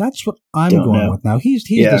don't. That's what I'm going with now. He's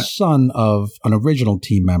the son of an original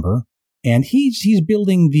team member, and he's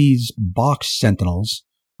building these box sentinels,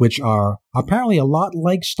 which are apparently a lot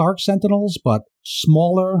like Stark Sentinels, but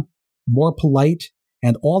smaller, more polite,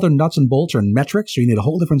 and all their nuts and bolts are in metric, so you need a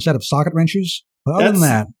whole different set of socket wrenches. But other than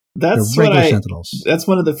that, that's they're regular Sentinels. That's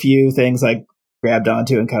one of the few things I grabbed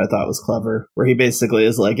onto and kind of thought was clever, where he basically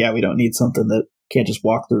is like, yeah, we don't need something that can't just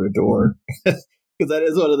walk through a door. Because that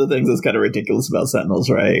is one of the things that's kind of ridiculous about Sentinels,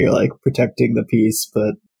 right? You're like protecting the peace,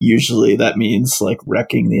 but usually that means like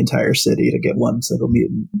wrecking the entire city to get one single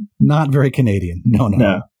mutant. Not very Canadian.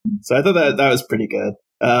 No. So I thought that was pretty good.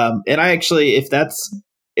 And I actually, if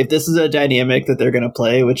this is a dynamic that they're going to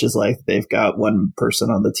play, which is like they've got one person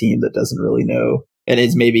on the team that doesn't really know and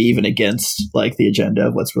is maybe even against like the agenda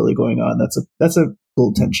of what's really going on, that's a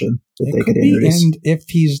cool tension that they could introduce. And if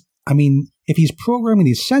he's programming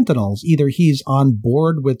these Sentinels, either he's on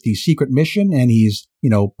board with the secret mission and he's,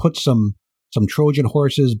 put some Trojan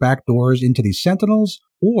horses back doors into these Sentinels,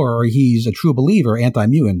 or he's a true believer,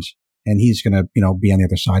 anti-mutant, and he's going to, be on the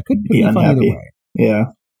other side. Could be fun either way. Yeah.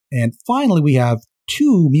 And finally, we have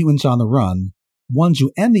 2 mutants on the run, ones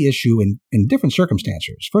who end the issue in different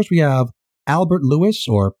circumstances. First, we have Albert Lewis,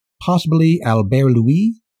 or possibly Albert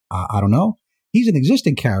Louis. I don't know. He's an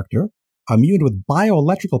existing character, a mutant with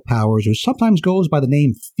bioelectrical powers who sometimes goes by the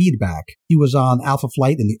name Feedback. He was on Alpha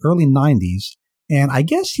Flight in the early 90s, and I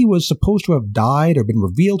guess he was supposed to have died or been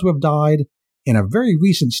revealed to have died in a very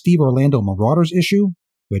recent Steve Orlando Marauders issue,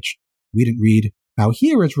 which we didn't read. Now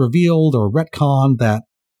here it's revealed or retconned that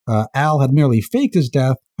Al had merely faked his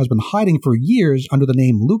death, has been hiding for years under the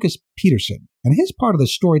name Lucas Peterson, and his part of the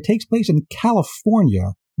story takes place in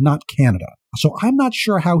California, not Canada. So I'm not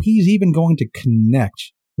sure how he's even going to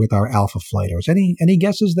connect with our Alpha Flighters. Any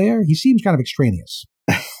guesses there? He seems kind of extraneous.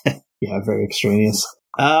 Yeah, very extraneous.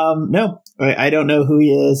 No, I don't know who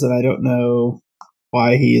he is, and I don't know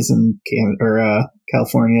why he is in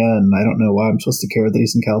California, and I don't know why I'm supposed to care that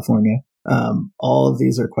he's in California. All of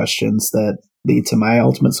these are questions that lead to my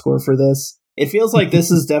ultimate score for this. It feels like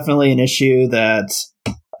this is definitely an issue that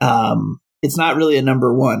it's not really a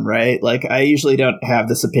number one, right? Like, I usually don't have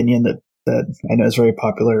this opinion that I know is very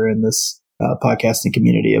popular in this podcasting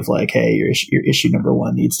community of like, hey, your issue number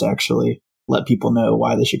one needs to actually let people know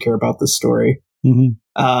why they should care about this story.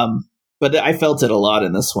 Mm-hmm. But I felt it a lot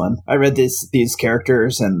in this one. I read these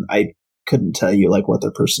characters and I couldn't tell you like what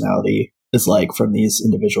their personality is like from these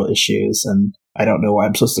individual issues, and I don't know why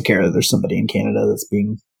I'm supposed to care that there's somebody in Canada that's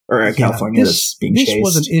being, or California that's being chased. This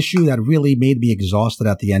was an issue that really made me exhausted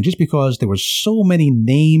at the end, just because there were so many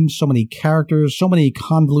names, so many characters, so many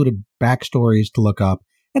convoluted backstories to look up.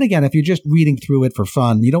 And again, if you're just reading through it for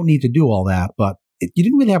fun, you don't need to do all that, but you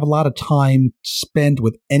didn't really have a lot of time spent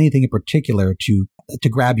with anything in particular to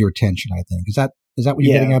grab your attention, I think. Is that what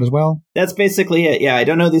you're getting at as well? That's basically it. Yeah, I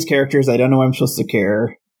don't know these characters. I don't know why I'm supposed to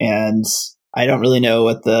care. And I don't really know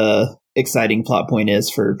what the exciting plot point is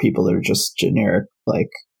for people that are just generic, like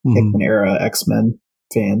Hickman era X-Men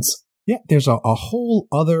fans. Yeah, there's a whole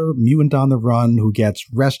other mutant on the run who gets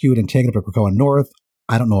rescued and taken up to Krakoa North.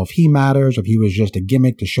 I don't know if he matters, if he was just a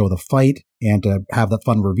gimmick to show the fight and to have that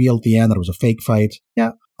fun reveal at the end that it was a fake fight.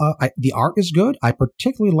 Yeah, the art is good. I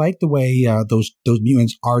particularly like the way those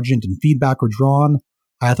mutants, Argent and Feedback, were drawn.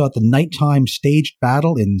 I thought the nighttime staged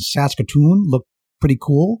battle in Saskatoon looked pretty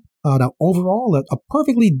cool. Now, overall, a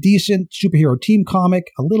perfectly decent superhero team comic,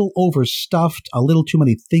 a little overstuffed, a little too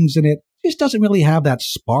many things in it. Just doesn't really have that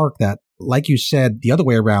spark that, like you said the other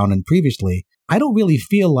way around and previously, I don't really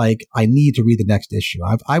feel like I need to read the next issue.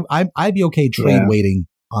 I'd be okay trade waiting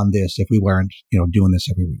on this if we weren't, doing this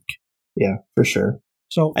every week. Yeah, for sure.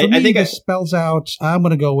 So for me, I think this spells out, I'm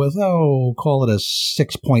going to go with, call it a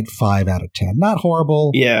 6.5 out of 10. Not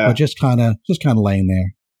horrible, but just kind of laying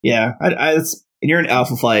there. Yeah, and you're an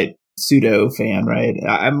Alpha Flight pseudo fan, right?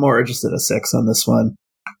 I'm more interested in a 6 on this one.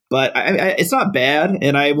 But it's not bad,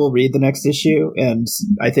 and I will read the next issue. And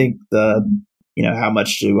I think how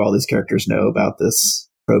much do all these characters know about this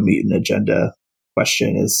pro-mutant agenda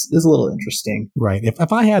question is a little interesting. Right.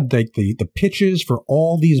 If I had the pitches for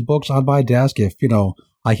all these books on my desk,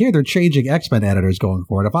 I hear they're changing X-Men editors going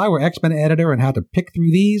forward. If I were X-Men editor and had to pick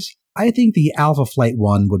through these, I think the Alpha Flight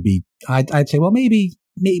one would be, I'd say, well, maybe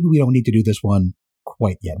we don't need to do this one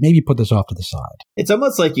quite yet. Maybe put this off to the side. It's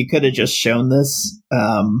almost like you could have just shown this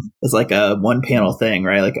as like a one panel thing,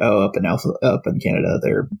 right? Like, up in Canada,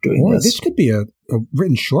 they're doing this. This could be a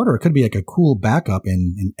written shorter. It could be like a cool backup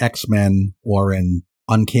in X-Men or in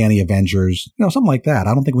Uncanny Avengers, something like that.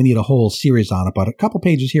 I don't think we need a whole series on it, but a couple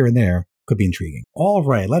pages here and there could be intriguing. All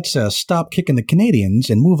right, let's stop kicking the Canadians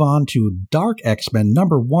and move on to Dark X-Men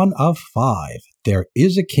number 1 of 5. There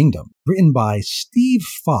Is a Kingdom, written by Steve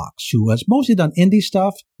Fox, who has mostly done indie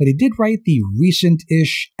stuff, but he did write the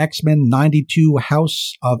recent-ish X-Men 92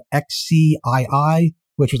 House of XCII,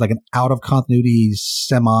 which was like an out-of-continuity,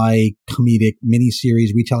 semi-comedic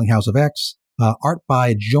miniseries retelling House of X. Art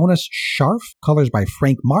by Jonas Scharf, colors by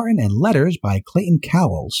Frank Martin, and letters by Clayton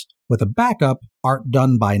Cowles, with a backup art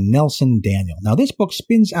done by Nelson Daniel. Now, this book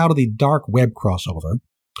spins out of the Dark Web crossover,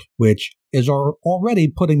 which is already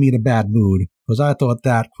putting me in a bad mood, because I thought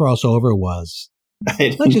that crossover was,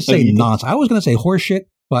 let's just say nonsense. I was going to say horseshit,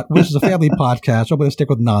 but this is a family podcast, so I'm going to stick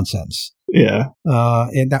with nonsense. Yeah.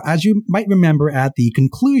 And as you might remember, at the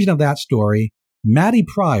conclusion of that story, Maddie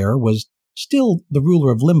Pryor was still the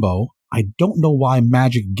ruler of Limbo. I don't know why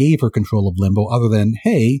Magic gave her control of Limbo other than,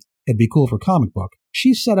 hey, it'd be cool for a comic book.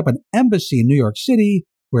 She set up an embassy in New York City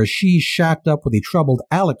where she shacked up with the troubled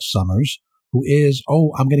Alex Summers, who is,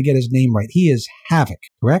 I'm going to get his name right. He is Havoc,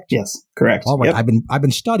 correct? Yes, correct. All right. Yep. I've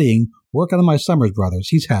been studying, working on my Summers brothers.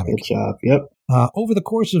 He's Havoc. Good job. Yep. Over the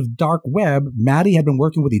course of Dark Web, Maddie had been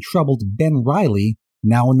working with the troubled Ben Reilly,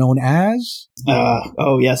 now known as...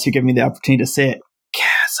 yes, you give me the opportunity to say it.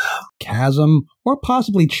 Chasm, or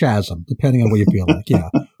possibly Chasm, depending on what you feel like. Yeah.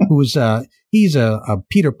 He's a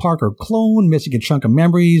Peter Parker clone, missing a chunk of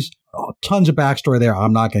memories. Tons of backstory there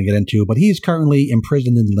I'm not going to get into, but he's currently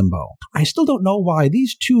imprisoned in Limbo. I still don't know why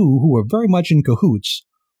these two, who are very much in cahoots,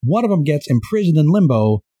 one of them gets imprisoned in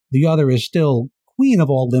Limbo, the other is still queen of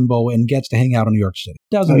all Limbo and gets to hang out in New York City.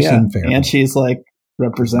 Doesn't seem fair. And she's like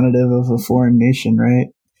representative of a foreign nation, right?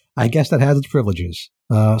 I guess that has its privileges.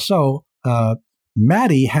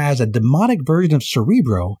 Maddie has a demonic version of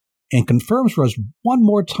Cerebro and confirms for us one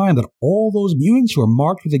more time that all those mutants who are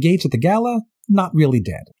marked with the gates at the gala, not really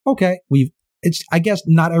dead. Okay, I guess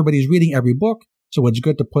not everybody's reading every book, so it's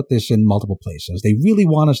good to put this in multiple places. They really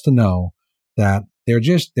want us to know that they're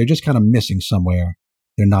just kind of missing somewhere.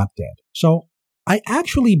 They're not dead. So I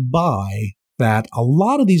actually buy that a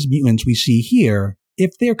lot of these mutants we see here,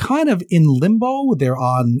 if they're kind of in limbo, they're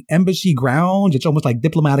on embassy grounds, it's almost like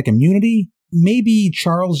diplomatic immunity. Maybe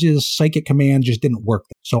Charles's psychic command just didn't work.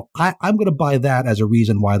 So I'm going to buy that as a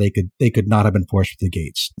reason why they could not have been forced through the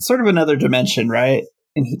gates. It's sort of another dimension, right?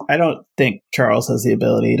 And I don't think Charles has the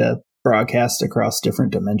ability to broadcast across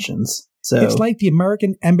different dimensions. So it's like the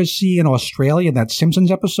American embassy in Australia in that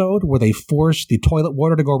Simpsons episode where they forced the toilet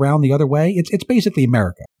water to go around the other way. It's basically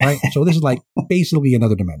America, right? So this is like basically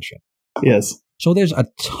another dimension. Yes. So there's a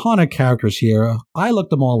ton of characters here. I looked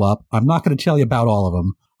them all up. I'm not going to tell you about all of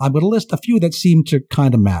them. I'm going to list a few that seem to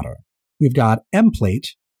kind of matter. We've got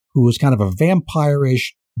M-Plate, who is kind of a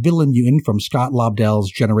vampire-ish villain mutant from Scott Lobdell's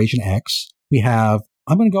Generation X. We have,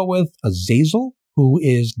 I'm going to go with Azazel, who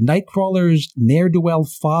is Nightcrawler's ne'er-do-well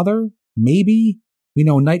father, maybe. We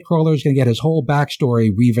know Nightcrawler is going to get his whole backstory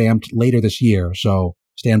revamped later this year, so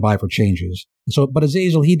stand by for changes. But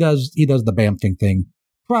Azazel, he does the Bam thing,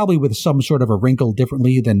 probably with some sort of a wrinkle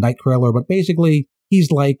differently than Nightcrawler, but basically, He's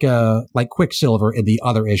like Quicksilver in the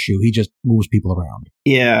other issue. He just moves people around.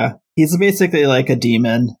 Yeah, he's basically like a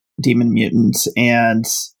demon mutant, and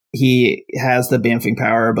he has the bamfing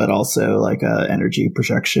power, but also like a energy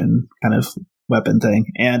projection kind of weapon thing.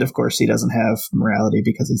 And of course, he doesn't have morality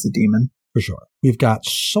because he's a demon. For sure. We've got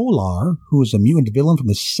Solar, who is a mutant villain from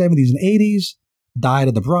the 70s and 80s, died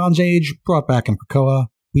in the Bronze Age, brought back in Krakoa.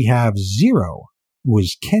 We have Zero, who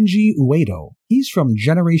is Kenji Uedo. He's from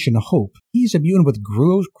Generation Hope. He's a mutant with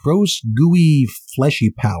gross, gooey,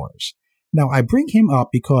 fleshy powers. Now, I bring him up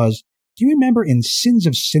because, do you remember in Sins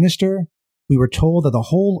of Sinister, we were told that the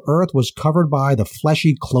whole Earth was covered by the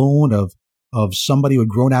fleshy clone of somebody who had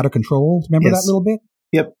grown out of control? Remember that little bit?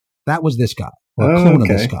 Yep. That was this guy, or a clone of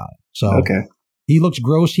this guy. So he looks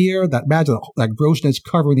gross here. Imagine that grossness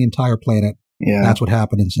covering the entire planet. Yeah. That's what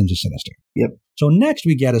happened in Sins of Sinister. Yep. So next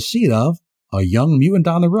we get a scene of a young mutant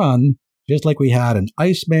on the run, just like we had an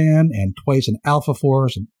Iceman and twice an Alpha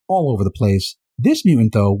Force and all over the place. This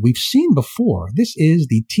mutant, though, we've seen before. This is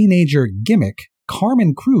the teenager gimmick,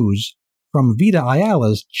 Carmen Cruz, from Vita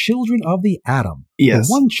Ayala's Children of the Atom. Yes.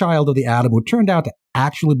 The one child of the Atom who turned out to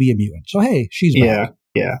actually be a mutant. So, hey, she's back.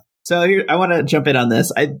 Yeah. So here, I want to jump in on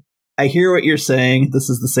this. I hear what you're saying. This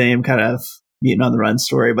is the same kind of mutant on the run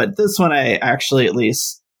story, but this one I actually, at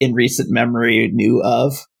least in recent memory, knew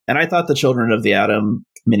of. And I thought the Children of the Atom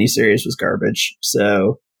miniseries was garbage.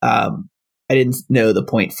 So I didn't know the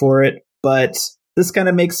point for it. But this kind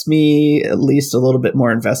of makes me at least a little bit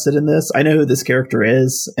more invested in this. I know who this character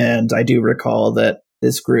is, and I do recall that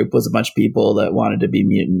this group was a bunch of people that wanted to be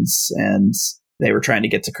mutants, and they were trying to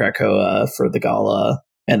get to Krakoa for the gala.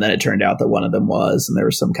 And then it turned out that one of them was, and there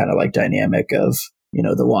was some kind of like dynamic of, the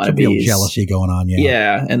wannabes. Some real jealousy going on, yeah.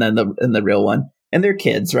 Yeah, and then the real one. And they're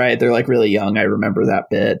kids, right? They're like really young. I remember that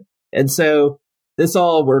bit. And so this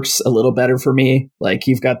all works a little better for me. Like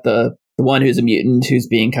you've got the one who's a mutant who's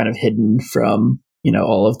being kind of hidden from,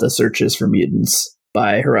 all of the searches for mutants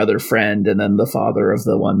by her other friend. And then the father of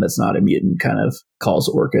the one that's not a mutant kind of calls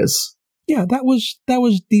Orcus. Yeah, that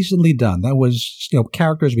was decently done. That was,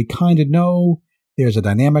 characters we kind of know. There's a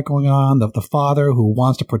dynamic going on. The father who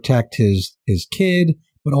wants to protect his kid,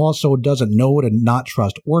 but also doesn't know to not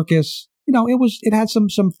trust Orcus. It had some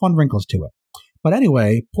fun wrinkles to it. But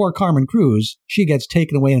anyway, poor Carmen Cruz, she gets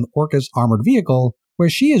taken away in an Orcus armored vehicle where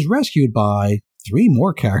she is rescued by 3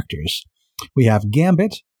 more characters. We have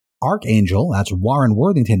Gambit, Archangel, that's Warren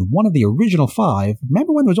Worthington, one of the original 5.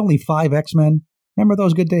 Remember when there was only 5 X-Men? Remember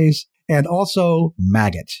those good days? And also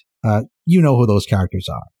Maggot. You know who those characters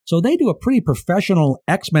are. So they do a pretty professional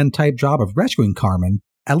X-Men type job of rescuing Carmen,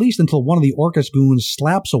 at least until one of the Orcus goons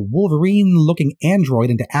slaps a Wolverine-looking android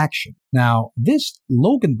into action. Now, this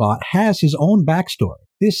Logan bot has his own backstory.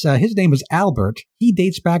 His name is Albert. He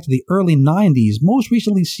dates back to the early 90s, most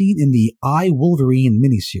recently seen in the I, Wolverine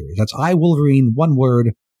miniseries. That's I, Wolverine, one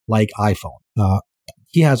word, like iPhone.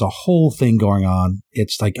 He has a whole thing going on.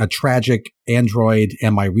 It's like a tragic android.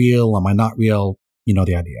 Am I real? Am I not real? You know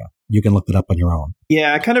the idea. You can look it up on your own.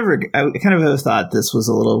 Yeah, I kind of thought this was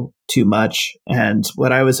a little too much. And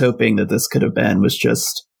what I was hoping that this could have been was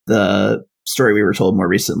just the story we were told more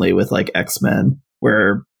recently with like X-Men,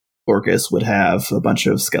 where Orcus would have a bunch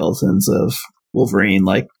of skeletons of Wolverine,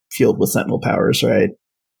 like fueled with Sentinel powers, right?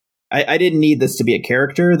 I didn't need this to be a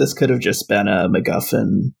character. This could have just been a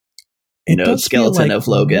MacGuffin, skeleton like of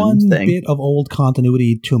Logan one thing. Bit of old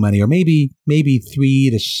continuity too many, or maybe 3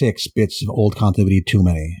 to 6 bits of old continuity too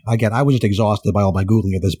many. Again, I was just exhausted by all my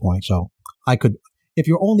Googling at this point, so I could, if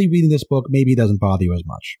you're only reading this book, maybe it doesn't bother you as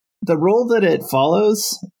much. The role that it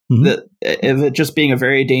follows, of it just being a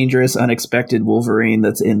very dangerous, unexpected Wolverine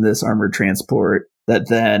that's in this armored transport that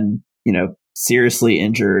then, seriously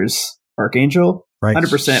injures Archangel, right.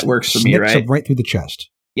 100% works for me, right? Snips him right through the chest.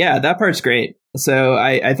 Yeah, that part's great. So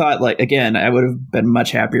I thought, like, again, I would have been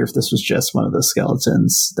much happier if this was just one of the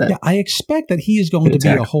skeletons. That I expect that he is going to be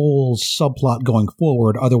a whole subplot going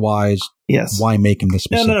forward. Otherwise, why make him this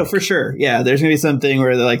specific? No, for sure. Yeah, there's going to be something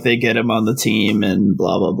where they get him on the team and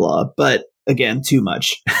blah, blah, blah. But again, too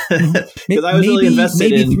much. Because I was really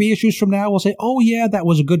invested in... 3 issues from now, we'll say, oh, yeah, that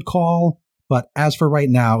was a good call. But as for right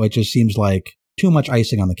now, it just seems like too much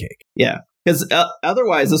icing on the cake. Yeah. Because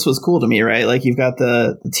otherwise, this was cool to me, right? Like, you've got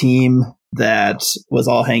the team that was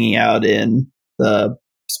all hanging out in the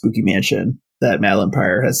spooky mansion that Madeline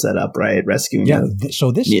Pryor has set up, right? Rescuing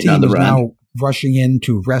so this team is now rushing in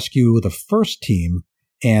to rescue the first team,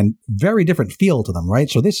 and very different feel to them, right?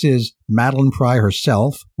 So this is Madeline Pryor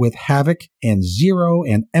herself with Havoc and Zero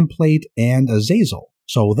and Emplate and Azazel.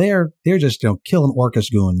 So they're just killing Orcus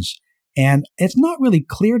goons. And it's not really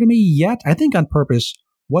clear to me yet, I think on purpose,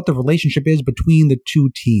 what the relationship is between the 2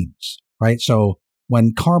 teams, right? So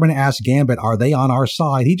when Carmen asks Gambit, are they on our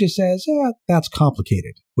side? He just says, that's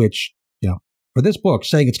complicated, which, for this book,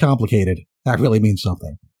 saying it's complicated, that really means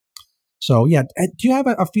something. So, yeah, do you have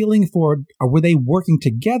a feeling for, were they working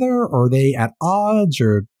together, or are they at odds,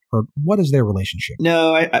 or what is their relationship?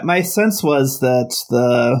 No, my sense was that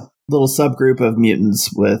the little subgroup of mutants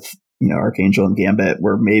with, Archangel and Gambit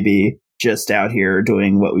were maybe just out here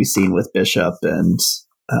doing what we've seen with Bishop and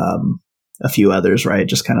a few others, right?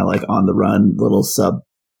 Just kind of like on the run, little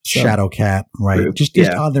Shadowcat, right? Group. Just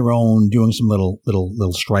on their own, doing some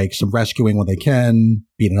little strikes, some rescuing when they can,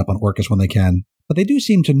 beating up on Orcus when they can. But they do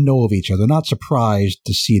seem to know of each other. They're not surprised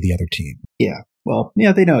to see the other team. Yeah. Well,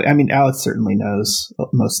 yeah, they know. I mean, Alex certainly knows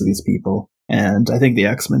most of these people. And I think the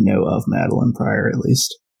X-Men know of Madeline Pryor, at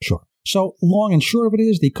least. Sure. So, long and short of it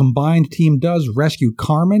is, the combined team does rescue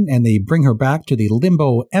Carmen, and they bring her back to the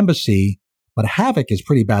Limbo Embassy. But Havoc is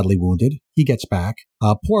pretty badly wounded. He gets back.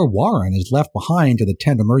 Poor Warren is left behind to the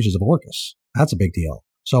tender mercies of Orcus. That's a big deal.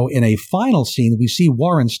 So in a final scene, we see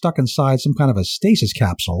Warren stuck inside some kind of a stasis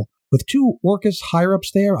capsule with two Orcus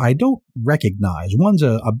higher-ups there I don't recognize. One's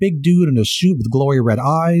a big dude in a suit with glowy red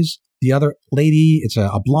eyes. The other lady, it's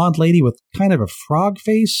a blonde lady with kind of a frog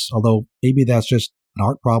face, although maybe that's just an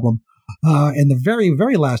art problem. And the very,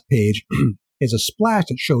 very last page is a splash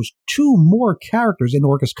that shows two more characters in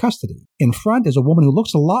Orcus custody. In front is a woman who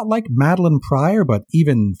looks a lot like Madeline Pryor, but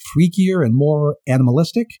even freakier and more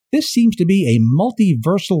animalistic. This seems to be a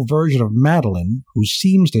multiversal version of Madeline, who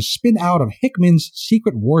seems to spin out of Hickman's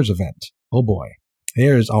Secret Wars event. Oh boy.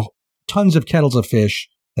 There's tons of kettles of fish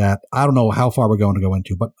that I don't know how far we're going to go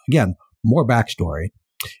into, but again, more backstory.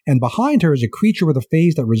 And behind her is a creature with a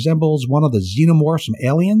face that resembles one of the xenomorphs from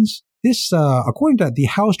Aliens. This, according to the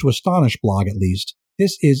House to Astonish blog at least,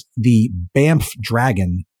 this is the Bamf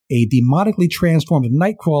Dragon, a demonically transformed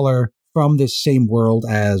nightcrawler from this same world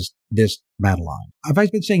as this Madeline. If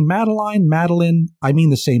I've been saying Madeline, I mean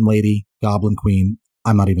the same lady, Goblin Queen.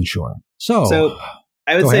 I'm not even sure. So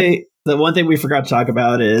I would say the one thing we forgot to talk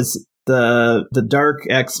about is the Dark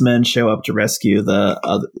X-Men show up to rescue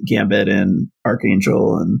the Gambit and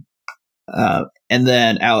Archangel, and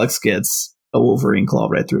then Alex gets a Wolverine claw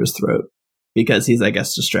right through his throat because he's, I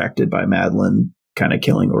guess, distracted by Madeline kind of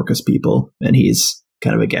killing Orcus people, and he's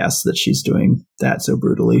kind of aghast that she's doing that so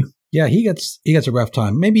brutally. Yeah, he gets a rough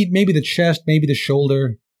time. Maybe the chest, maybe the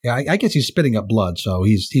shoulder. Yeah, I guess he's spitting up blood, so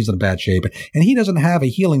he's in bad shape, and he doesn't have a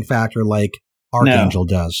healing factor like Archangel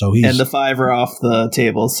does. So and the 5 are off the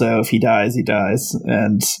table. So if he dies, he dies.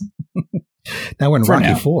 And now we're in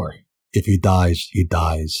Rocky 4. If he dies, he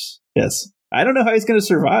dies. Yes. I don't know how he's going to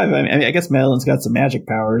survive. I mean, I guess Madeline's got some magic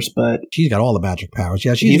powers, but she's got all the magic powers.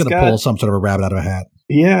 Yeah, she's going to pull some sort of a rabbit out of a hat.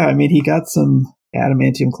 Yeah, I mean, he got some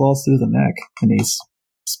adamantium claws through the neck, and he's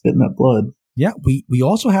spitting up blood. Yeah, we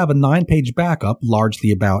also have a 9-page backup,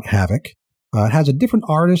 largely about Havoc. It has a different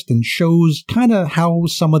artist and shows kind of how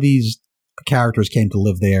some of these characters came to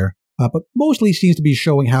live there, but mostly seems to be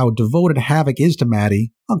showing how devoted Havoc is to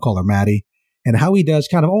Maddie. I'll call her Maddie, and how he does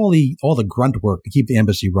kind of all the grunt work to keep the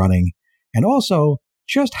embassy running. And also,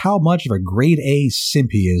 just how much of a grade A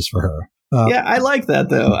simp he is for her. Yeah, I like that,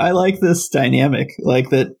 though. I like this dynamic.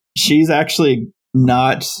 Like that she's actually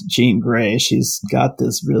not Jean Grey. She's got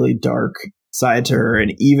this really dark side to her.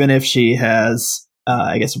 And even if she has,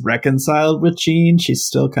 I guess, reconciled with Jean, she's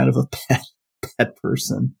still kind of a bad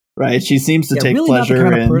person. Right? She seems to take really pleasure not the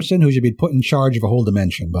kind in of person who should be put in charge of a whole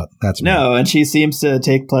dimension, but that's me. No, and she seems to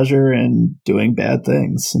take pleasure in doing bad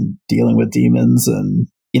things and dealing with demons, and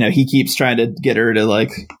he keeps trying to get her to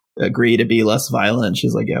like agree to be less violent.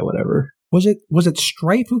 She's like, yeah, whatever. Was it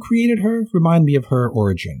Strife who created her? Remind me of her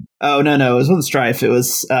origin. Oh, no, it wasn't Strife. It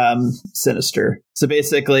was Sinister. So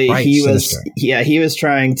basically, he was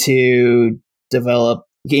trying to develop.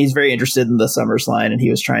 He's very interested in the Summers line, and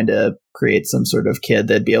he was trying to create some sort of kid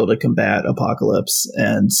that'd be able to combat Apocalypse.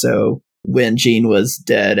 And so when Jean was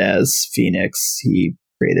dead as Phoenix, he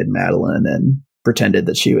created Madeline and pretended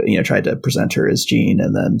that she, tried to present her as Jean,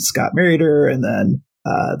 and then Scott married her, and then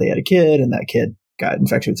they had a kid, and that kid got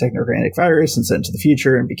infected with technoorganic virus and sent to the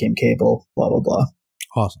future and became Cable, blah, blah, blah.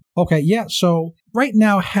 Awesome. Okay, yeah, so right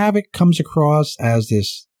now Havoc comes across as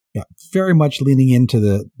this very much leaning into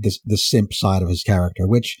the simp side of his character,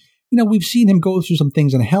 which, we've seen him go through some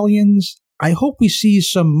things in Hellions. I hope we see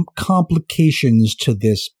some complications to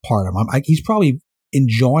this part of him. He's probably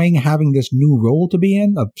enjoying having this new role to be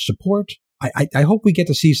in, of support. I hope we get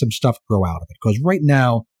to see some stuff grow out of it, because right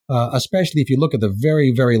now, especially if you look at the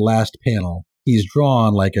very, very last panel, he's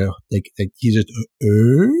drawn like he's just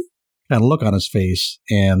kind of look on his face,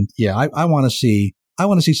 and yeah, I want to see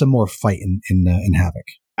some more fight in Havoc.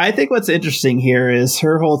 I think what's interesting here is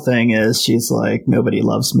her whole thing is she's like, nobody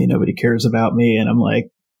loves me, nobody cares about me. And I'm like,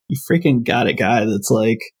 you freaking got a guy that's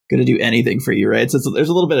like going to do anything for you, right? So there's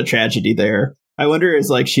a little bit of tragedy there. I wonder, is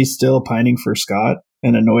like she's still pining for Scott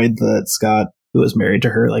and annoyed that Scott, who was married to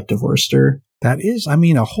her, like divorced her. That is, I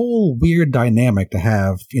mean, a whole weird dynamic to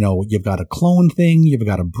have. You know, you've got a clone thing, you've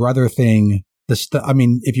got a brother thing. I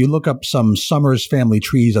mean, if you look up some Summers family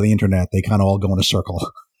trees on the internet, they kind of all go in a circle.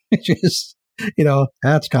 It's just, you know,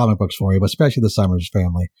 that's comic books for you, but especially the Summers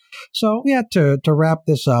family. So yeah, to wrap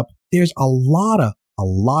this up, there's a lot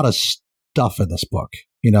of stuff in this book.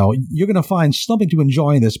 You know, you're going to find something to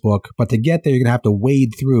enjoy in this book, but to get there, you're going to have to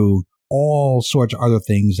wade through all sorts of other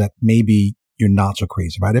things that maybe you're not so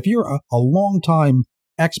crazy about. If you're a long-time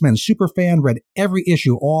X-Men super fan, read every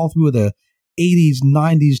issue all through the 80s,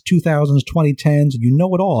 90s, 2000s, 2010s, you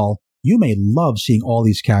know it all, you may love seeing all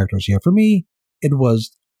these characters here. For me, it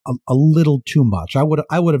was a little too much. I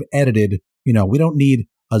would have edited, you know, we don't need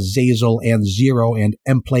Azazel and Zero and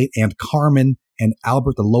Emplate and Carmen and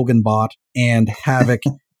Albert the Logan bot and Havoc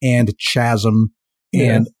and Chasm.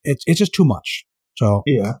 And it's just too much. So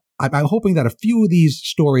yeah. I'm hoping that a few of these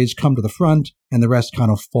stories come to the front and the rest kind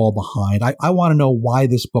of fall behind. I want to know why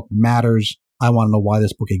this book matters. I want to know why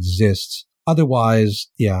this book exists. Otherwise,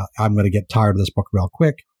 yeah, I'm going to get tired of this book real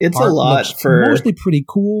quick. It's art a lot for mostly pretty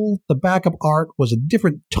cool. The backup art was a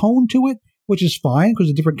different tone to it, which is fine because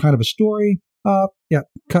it's a different kind of a story. Yeah,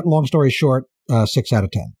 cut long story short, 6 out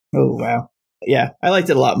of 10. Oh, wow. Yeah, I liked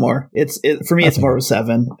it a lot more. For me, it's more of a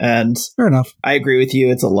 7. And fair enough. I agree with you.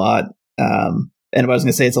 It's a lot. And I was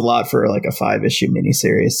going to say it's a lot for like a 5-issue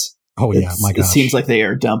miniseries. Oh, yeah, my gosh. It seems like they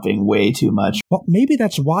are dumping way too much. Well, maybe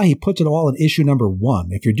that's why he puts it all in issue number 1.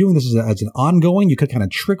 If you're doing this as an ongoing, you could kind of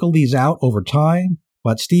trickle these out over time.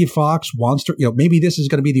 But Steve Fox wants to, you know, maybe this is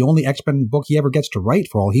going to be the only X-Men book he ever gets to write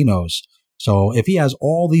for all he knows. So if he has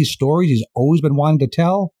all these stories he's always been wanting to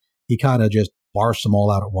tell, he kind of just barfs them all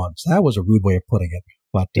out at once. That was a rude way of putting it.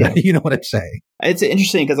 But you know what I'd say. It's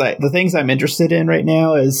interesting because the things I'm interested in right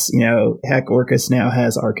now is, you know, heck, Orcus now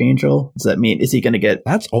has Archangel. Does that mean, is he going to get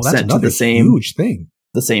sent to the same huge thing,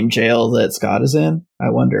 the same jail that Scott is in? I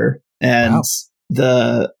wonder. And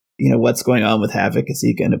what's going on with Havoc? Is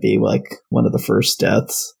he going to be like one of the first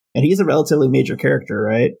deaths? And he's a relatively major character,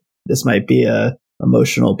 right? This might be a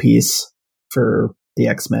emotional piece for the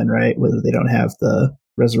X-Men, right? Whether they don't have the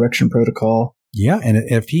resurrection protocol. Yeah, and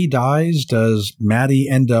if he dies, does Maddie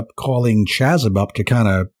end up calling Chasm up to kind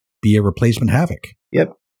of be a replacement Havoc?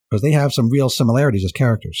 Yep. Because they have some real similarities as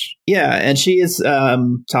characters. Yeah, and she is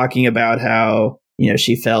talking about how, you know,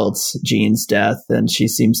 she felt Jean's death, and she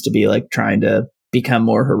seems to be like trying to become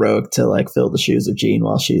more heroic to like fill the shoes of Jean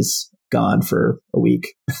while she's gone for a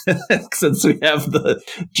week. Since we have the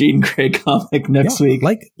Jean Grey comic next week.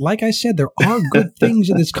 Like I said, there are good things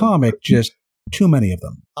in this comic, just too many of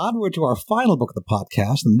them. Onward to our final book of the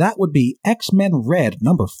podcast, and that would be X-Men Red,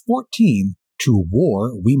 number 14, To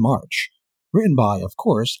War We March. Written by, of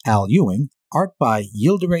course, Al Ewing. Art by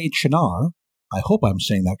Yildiray Chinar. I hope I'm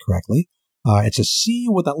saying that correctly. It's a C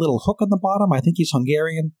with that little hook on the bottom. I think he's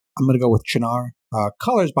Hungarian. I'm going to go with Chinar.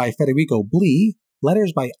 Colors by Federico Blee.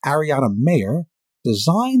 Letters by Ariana Mayer.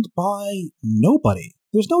 Designed by nobody.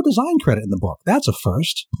 There's no design credit in the book. That's a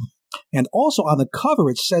first. And also on the cover,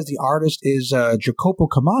 it says the artist is Jacopo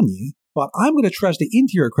Camagni, but I'm going to trust the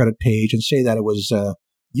interior credit page and say that it was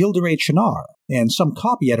Yildiray Chinar, and some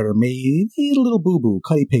copy editor made a little boo-boo,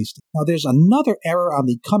 cutty-pasty. Now, there's another error on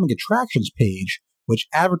the coming attractions page, which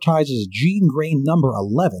advertises Jean Grey number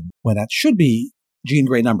 11, when that should be Jean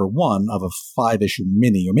Grey number 1 of a 5-issue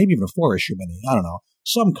mini, or maybe even a 4-issue mini. I don't know.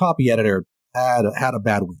 Some copy editor had a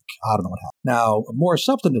bad week. I don't know what happened. Now, more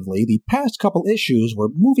substantively, the past couple issues were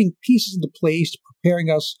moving pieces into place, preparing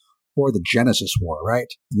us for the Genesis War, right?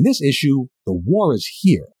 In this issue, the war is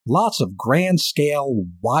here. Lots of grand-scale,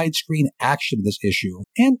 widescreen action in this issue,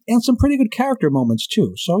 and some pretty good character moments,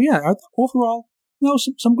 too. So, yeah, overall, you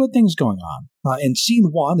know, some good things going on. In Scene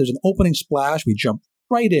 1, there's an opening splash. We jump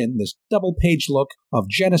right in, this double-page look of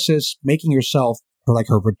Genesis making herself,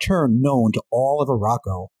 her return known to all of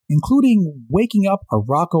Arakko, including waking up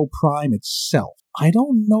Arakko Prime itself. I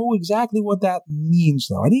don't know exactly what that means,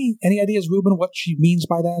 though. Any ideas, Ruben, what she means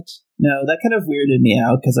by that? No, that kind of weirded me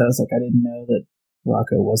out, because I was like, I didn't know that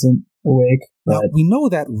Arakko wasn't awake. But... Now, we know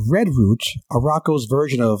that Redroot, Arakko's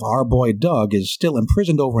version of our boy Doug, is still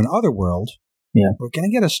imprisoned over in Otherworld. Yeah. We're going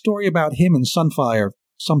to get a story about him and Sunfire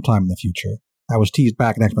sometime in the future. I was teased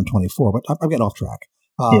back in X-Men 24, but I'm getting off track.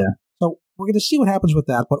 Yeah. So we're going to see what happens with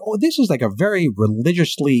that. But this is like a very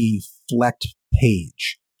religiously flecked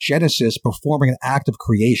page. Genesis performing an act of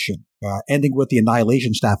creation, ending with the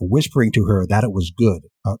Annihilation staff whispering to her that it was good.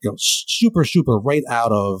 Super, super right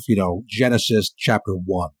out of, Genesis chapter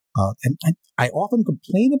 1. And I often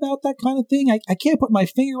complain about that kind of thing. I can't put my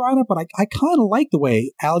finger on it, but I kind of like the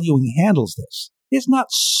way Al Ewing handles this. It's not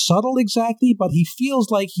subtle exactly, but he feels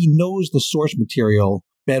like he knows the source material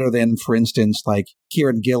better than, for instance, like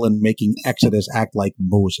Kieran Gillen making Exodus act like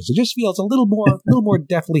Moses. It just feels a little more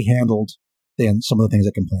deftly handled than some of the things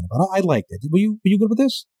I complain about. I liked it. Were you good with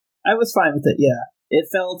this? I was fine with it. Yeah, it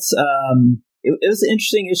felt it was an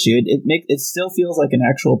interesting issue. It still feels like an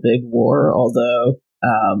actual big war, although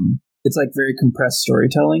it's like very compressed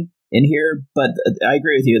storytelling in here. But I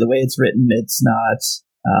agree with you. The way it's written, it's not.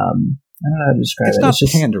 I don't know how to describe it. It's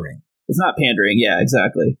not pandering. It's not pandering. Yeah,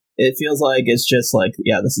 exactly. It feels like it's just like,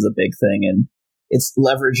 yeah, this is a big thing, and it's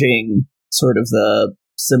leveraging sort of the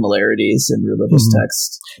similarities in religious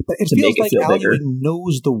text. But it feels like Al Ewing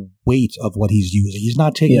knows the weight of what he's using. He's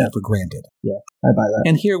not taking it for granted. Yeah, I buy that.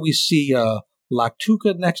 And here we see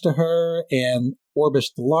Lactuca next to her, and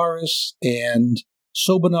Orbis Stellaris, and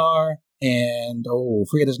Sobanar, and,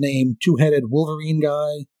 forget his name, two-headed Wolverine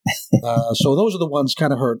guy. So those are the ones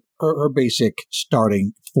kind of her basic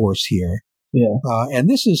starting force here. Yeah. And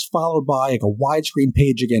this is followed by like a widescreen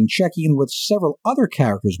page again, checking in with several other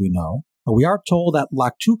characters we know. We are told that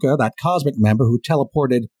Lactuca, that cosmic member who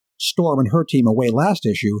teleported Storm and her team away last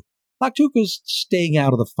issue, Lactuca's staying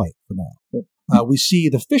out of the fight for now. Yep. We see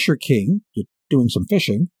the Fisher King doing some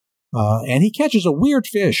fishing, and he catches a weird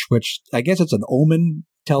fish, which I guess it's an omen,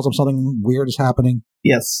 tells him something weird is happening.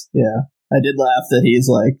 Yes, yeah. I did laugh that he's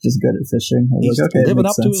like just good at fishing. He's like, okay, living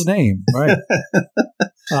up to his name, right?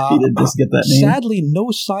 He did just get that name. Sadly,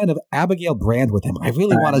 no sign of Abigail Brand with him. I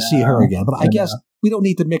really want to see her again, but I guess we don't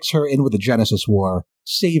need to mix her in with the Genesis War.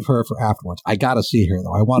 Save her for afterwards. I got to see her,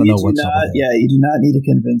 though. I want to know what's up with her. Yeah, you do not need to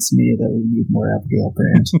convince me that we need more Abigail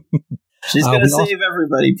Brand. She's going to save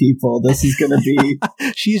everybody, people. This is going to be...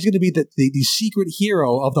 She's going to be the secret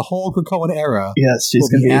hero of the whole Krakoan era. Yes, she's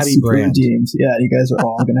going to be super redeemed. Yeah, you guys are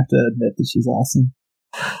all going to have to admit that she's awesome.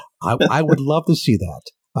 I would love to see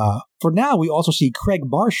that. For now, we also see Craig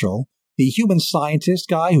Marshall, the human scientist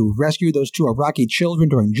guy who rescued those two Iraqi children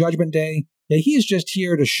during Judgment Day. Yeah, he's just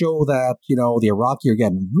here to show that, the Iraqi are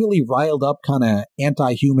getting really riled up, kind of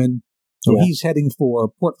anti-human. So he's heading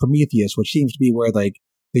for Port Prometheus, which seems to be where, like,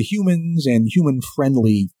 the humans and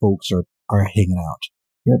human-friendly folks are hanging out.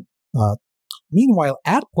 Yep. Meanwhile,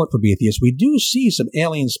 at Port Prometheus, we do see some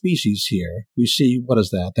alien species here. We see, what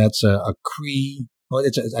is that? That's a Kree. Well,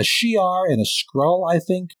 it's a Shi'ar and a Skrull, I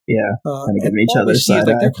think. Yeah, kind of giving each other side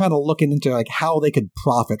eye. They're kind of looking into like how they could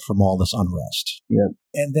profit from all this unrest. Yep.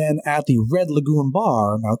 And then at the Red Lagoon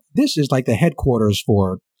Bar, now this is like the headquarters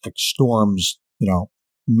for like Storm's,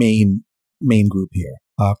 main group here.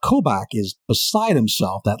 Kobach is beside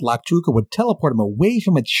himself that Lactuca would teleport him away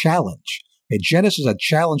from a challenge. Genesis had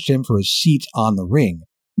challenged him for his seat on the ring.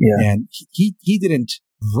 Yeah. And he didn't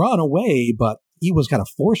run away, but he was kind of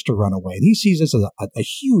forced to run away. And he sees this as a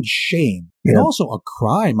huge shame and also a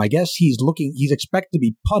crime. I guess he's expected to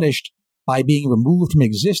be punished by being removed from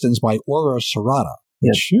existence by Aura Serrata.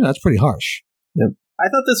 Which, that's pretty harsh. Yep. I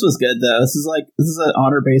thought this was good, though. This is an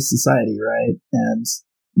honor-based society, right? And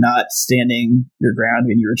not standing your ground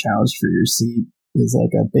when you were challenged for your seat is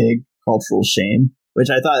like a big cultural shame, which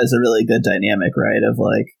I thought is a really good dynamic, right? Of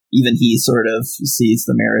like, even he sort of sees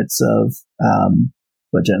the merits of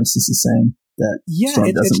what Genesis is saying. That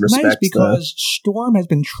Storm doesn't it's respect nice because Storm has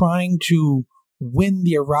been trying to win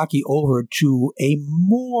the Iraqi over to a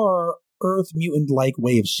more Earth mutant-like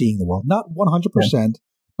way of seeing the world. Not 100%,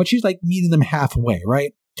 but she's like meeting them halfway,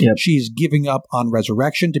 right? Yep. She's giving up on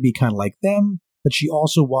resurrection to be kind of like them, but she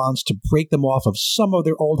also wants to break them off of some of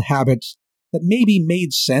their old habits that maybe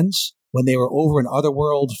made sense when they were over in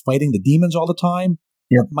Otherworld fighting the demons all the time.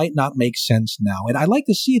 It might not make sense now. And I like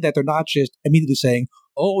to see that they're not just immediately saying,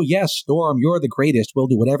 oh, yes, Storm, you're the greatest. We'll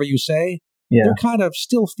do whatever you say. Yeah. They're kind of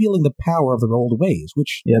still feeling the power of their old ways,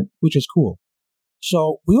 which is cool.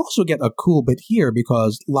 So we also get a cool bit here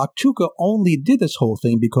because Lactuca only did this whole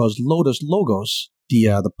thing because Lotus Logos,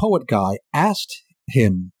 the poet guy, asked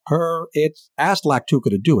Lactuca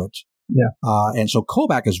to do it. Yeah. And so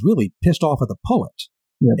Kobach is really pissed off at the poet.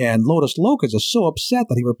 Yep. And Lotus Logos is so upset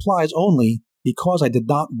that he replies only, because I did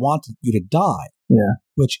not want you to die. Yeah.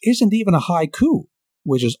 Which isn't even a haiku,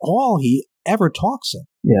 which is all he ever talks in.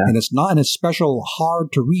 Yeah. And it's not in his special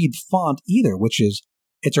hard-to-read font either,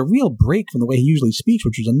 it's a real break from the way he usually speaks,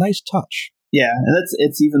 which is a nice touch. Yeah, and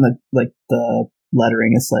it's even the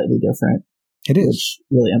lettering is slightly different. It is. Which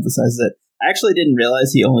really emphasizes it. I actually didn't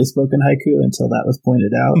realize he only spoke in haiku until that was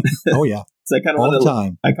pointed out. Oh, yeah. So I kind of all want the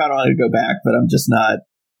time. I kind of want to go back, but I'm just not,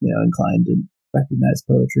 inclined to recognize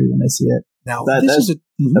poetry when I see it. Now, That's a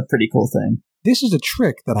pretty cool thing. This is a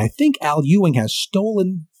trick that I think Al Ewing has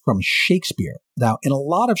stolen from Shakespeare. Now, in a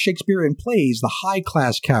lot of Shakespearean plays, the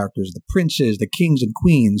high-class characters, the princes, the kings and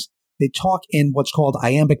queens, they talk in what's called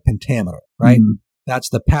iambic pentameter, right? Mm-hmm. That's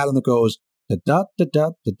the pattern that goes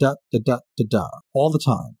da-da-da-da-da-da-da-da-da all the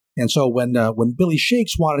time. And so when Billy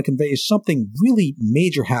Shakes wanted to convey something really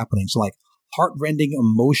major happening, so like heartrending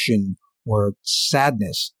emotion or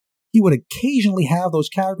sadness, he would occasionally have those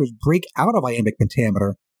characters break out of iambic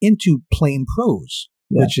pentameter into plain prose,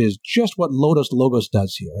 which is just what Lotus Logos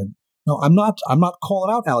does here. And no, I'm not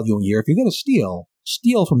calling out Al Ewing here. If you're going to steal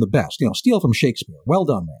from the best. Steal from Shakespeare. Well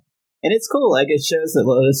done, man. And it's cool. Like, it shows that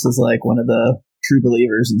Lotus is like one of the true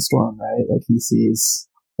believers in Storm, right? Like, he sees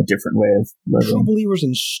a different way of living. True believers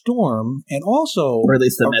in Storm, and also or at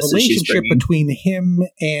least the relationship between him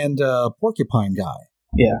and Porcupine Guy.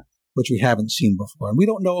 Yeah. Which we haven't seen before. And we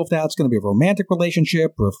don't know if that's going to be a romantic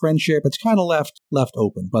relationship or a friendship. It's kind of left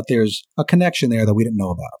open, but there's a connection there that we didn't know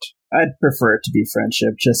about. I'd prefer it to be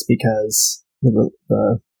friendship just because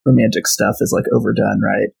the romantic stuff is like overdone,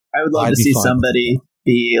 right? I would love to see somebody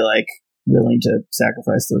be like willing to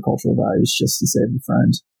sacrifice their cultural values just to save a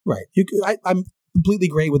friend. Right. I'm completely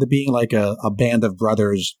great with it being like a band of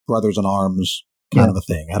brothers in arms kind of a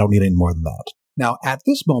thing. I don't need any more than that. Now, at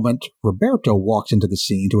this moment, Roberto walks into the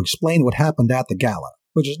scene to explain what happened at the gala,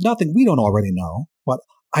 which is nothing we don't already know, but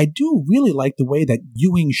I do really like the way that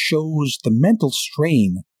Ewing shows the mental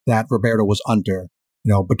strain that Roberto was under,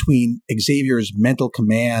 between Xavier's mental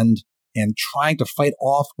command and trying to fight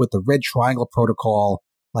off with the Red Triangle Protocol.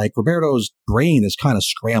 Like, Roberto's brain is kind of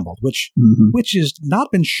scrambled, which has not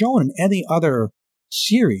been shown in any other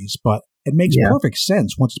series, but it makes perfect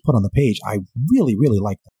sense once it's put on the page. I really, really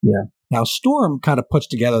like that. Yeah. Now, Storm kind of puts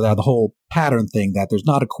together the whole pattern thing, that there's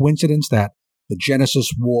not a coincidence that the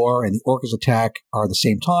Genesis War and the Orcus attack are at the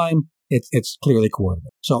same time. It's clearly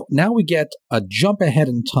coordinated. So now we get a jump ahead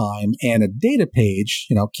in time and a data page.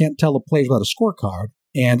 Can't tell a players without a scorecard.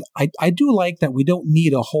 And I do like that we don't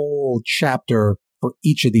need a whole chapter for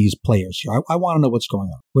each of these players here. I want to know what's going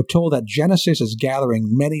on. We're told that Genesis is gathering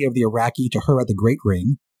many of the Iraqi to her at the Great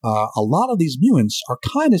Ring. A lot of these mutants are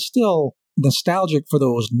kind of still nostalgic for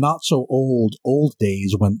those not-so-old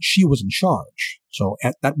days when she was in charge. So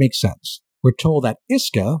that makes sense. We're told that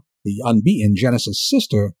Iska, the unbeaten Genesis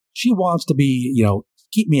sister, she wants to be,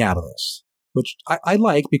 keep me out of this. Which I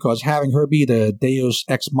like, because having her be the Deus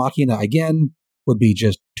Ex Machina again would be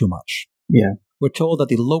just too much. Yeah. We're told that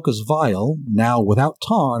the Locust Vial, now without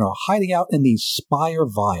Tarn, are hiding out in the Spire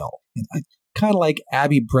Vial. And I kind of like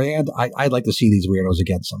Abby Brand. I'd like to see these weirdos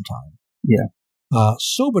again sometime. Yeah.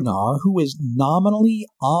 Sobenar, who is nominally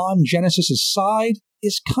on Genesis's side,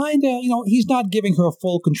 is kind of, he's not giving her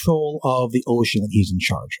full control of the ocean that he's in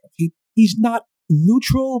charge of. He's not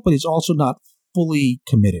neutral, but he's also not fully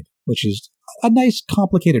committed, which is a nice,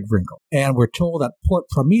 complicated wrinkle. And we're told that Port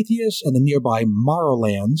Prometheus and the nearby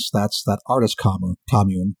Morrowlands, that's that artist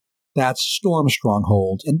commune, that's Storm's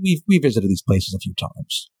stronghold, and we visited these places a few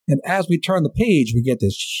times. And as we turn the page, we get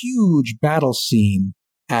this huge battle scene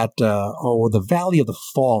at, the Valley of the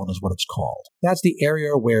Fallen is what it's called. That's the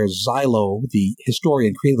area where Xylo, the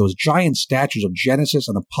historian, created those giant statues of Genesis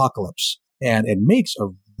and Apocalypse. And it makes a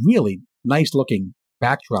really nice-looking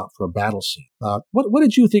backdrop for a battle scene. What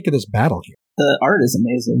did you think of this battle here? The art is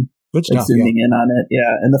amazing. Good stuff, zooming in on it,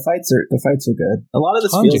 and the fights are good. A lot of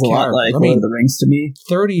this feels a lot like Lord of the Rings to me.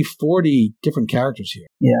 30, 40 different characters here.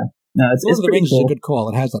 Yeah. No, it's Lord of the Rings cool. is a good call.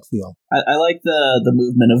 It has that feel. I like the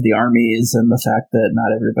movement of the armies and the fact that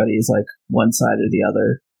not everybody is like one side or the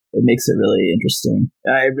other. It makes it really interesting.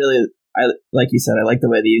 I like you said, I like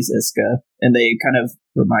the way they use Iska, and they kind of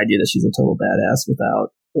remind you that she's a total badass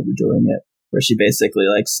without overdoing it, where she basically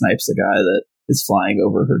like snipes a guy that is flying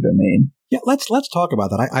over her domain. Yeah, let's talk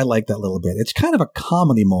about that. I like that a little bit. It's kind of a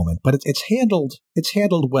comedy moment, but it's handled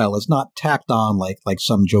well. It's not tacked on like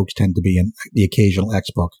some jokes tend to be in the occasional X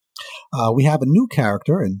book. We have a new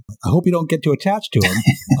character, and I hope you don't get too attached to him.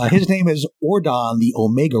 His name is Ordon the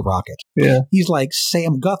Omega Rocket. Yeah. He's like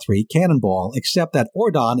Sam Guthrie, Cannonball, except that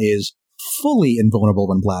Ordon is fully invulnerable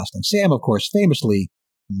when blasting. Sam, of course, famously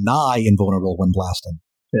nigh invulnerable when blasting.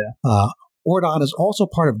 Yeah. Ordon is also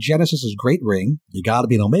part of Genesis's Great Ring. You gotta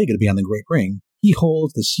be an Omega to be on the Great Ring. He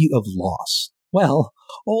holds the Seat of Loss. Well,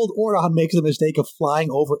 old Ordon makes the mistake of flying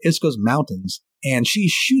over Iska's mountains, and she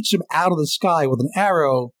shoots him out of the sky with an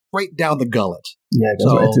arrow right down the gullet. Yeah, it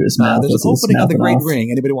goes right through his mouth. There's an opening on the Great Ring.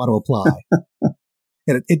 Anybody want to apply?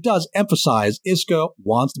 And it does emphasize Iska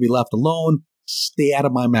wants to be left alone. Stay out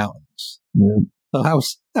of my mountains. Yeah. So that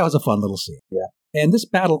was a fun little scene. Yeah. And this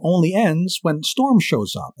battle only ends when Storm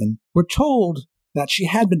shows up, and we're told that she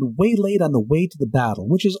had been waylaid on the way to the battle,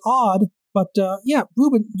 which is odd. But yeah,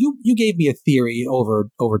 Ruben, you gave me a theory over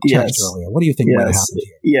text earlier. What do you think might have happened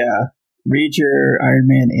here? Yeah, read your Iron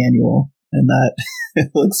Man annual, and that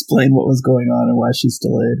will explain what was going on and why she's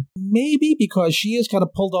delayed. Maybe because she is kind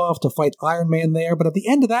of pulled off to fight Iron Man there, but at the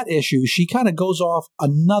end of that issue, she kind of goes off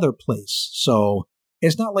another place. So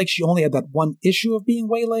it's not like she only had that one issue of being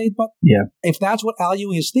waylaid, but yeah, if that's what Al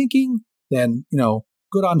Ewing is thinking, then,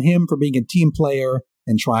 good on him for being a team player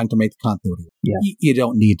and trying to make the continuity. Yeah. You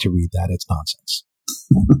don't need to read that. It's nonsense.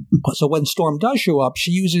 So when Storm does show up,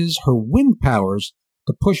 she uses her wind powers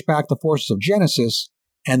to push back the forces of Genesis,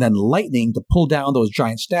 and then lightning to pull down those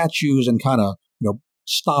giant statues and kind of,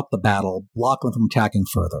 stop the battle, block them from attacking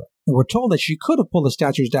further. And we're told that she could have pulled the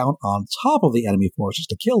statues down on top of the enemy forces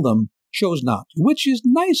to kill them, chose not to, which is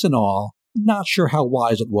nice and all. Not sure how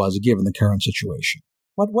wise it was given the current situation.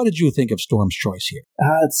 What did you think of Storm's choice here?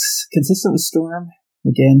 It's consistent with Storm.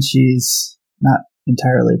 Again, she's not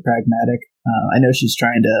entirely pragmatic. I know she's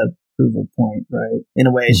trying to prove a point, right? In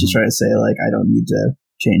a way, she's trying to say, I don't need to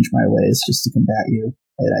change my ways just to combat you.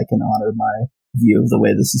 And I can honor my view of the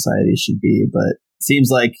way the society should be. But it seems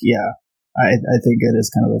like, I think it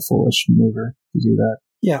is kind of a foolish maneuver to do that.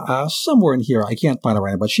 Yeah, somewhere in here, I can't find it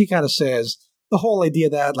right now, but she kind of says the whole idea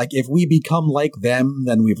that, if we become like them,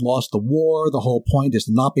 then we've lost the war. The whole point is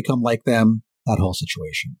to not become like them. That whole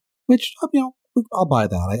situation, which, I'll buy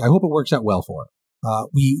that. I hope it works out well for her.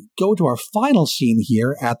 We go to our final scene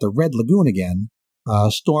here at the Red Lagoon again.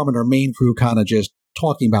 Storm and her main crew kind of just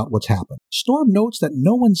talking about what's happened. Storm notes that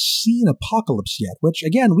no one's seen Apocalypse yet, which,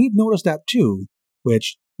 again, we've noticed that too,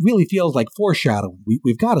 which really feels like foreshadowing.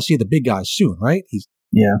 We've got to see the big guy soon, right?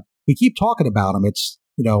 We keep talking about him. It's,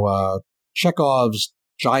 Chekhov's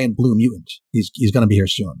giant blue mutant. He's going to be here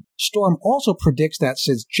soon. Storm also predicts that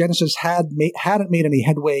since Genesis hadn't made any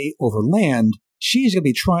headway over land, she's going to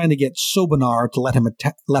be trying to get Sobanar to let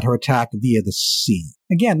her attack via the sea.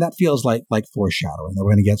 Again, that feels like foreshadowing. That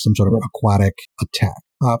we're going to get some sort of aquatic attack.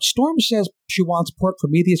 Storm says she wants Port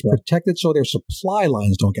Prometheus protected so their supply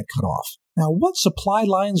lines don't get cut off. Now, what supply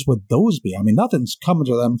lines would those be? I mean, nothing's coming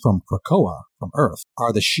to them from Krakoa, from Earth.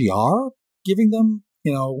 Are the Shi'ar giving them,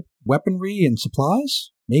 weaponry and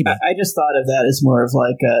supplies? Maybe. I just thought of that as more of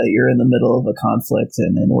you're in the middle of a conflict,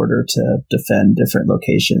 and in order to defend different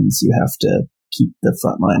locations, you have to keep the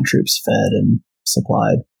frontline troops fed and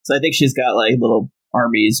supplied. So I think she's got little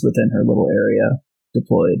armies within her little area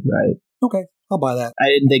deployed, right? Okay, I'll buy that. I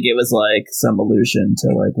didn't think it was some allusion to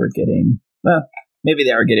we're getting, maybe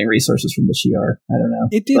they are getting resources from the Shi'ar. I don't know.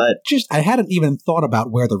 It did, but I hadn't even thought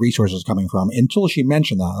about where the resources are coming from until she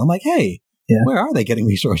mentioned that. I'm like, hey, where are they getting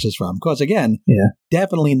resources from? Because again,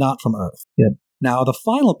 definitely not from Earth. Yep. Now, the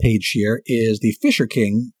final page here is the Fisher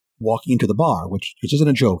King walking into the bar, which isn't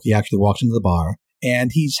a joke. He actually walks into the bar,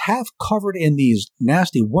 and he's half covered in these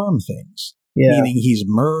nasty worm things, meaning he's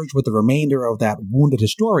merged with the remainder of that wounded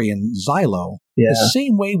historian, Xylo, the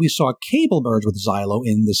same way we saw Cable merge with Xylo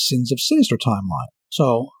in the Sins of Sinister timeline.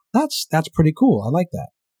 So that's pretty cool. I like that.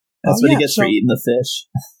 That's what he gets for eating the fish.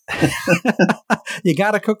 You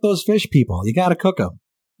got to cook those fish, people. You got to cook them.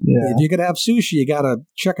 Yeah. If you're going to have sushi, you got to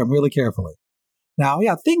check them really carefully. Now,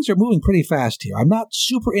 things are moving pretty fast here. I'm not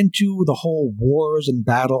super into the whole wars and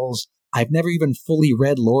battles. I've never even fully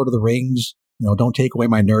read Lord of the Rings. Don't take away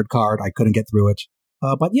my nerd card. I couldn't get through it.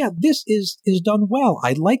 But this is done well.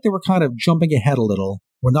 I like that we're kind of jumping ahead a little.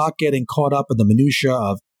 We're not getting caught up in the minutia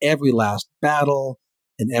of every last battle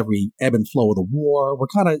and every ebb and flow of the war. We're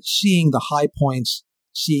kind of seeing the high points,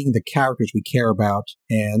 seeing the characters we care about.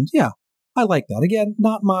 And I like that. Again,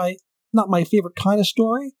 not my favorite kind of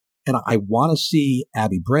story. And I want to see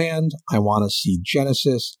Abby Brand. I want to see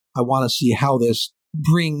Genesis. I want to see how this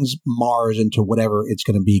brings Mars into whatever it's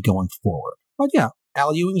going to be going forward. But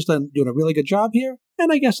Al Ewing's doing a really good job here.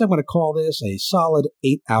 And I guess I'm going to call this a solid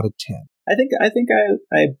 8 out of 10. I think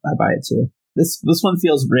I buy it too. This one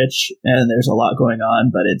feels rich, and there's a lot going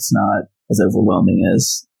on, but it's not as overwhelming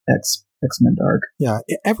as X-Men Dark. Yeah,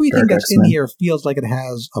 everything Dark that's X-Men. in here feels like it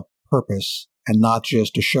has a purpose, and not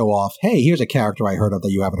just to show off, hey, here's a character I heard of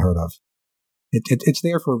that you haven't heard of. It's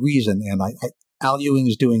there for a reason, and Al Ewing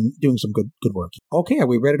is doing some good work. Okay, are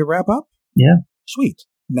we ready to wrap up? Yeah. Sweet.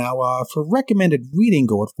 Now, for recommended reading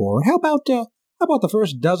going forward, how about the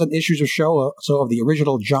first dozen issues of of the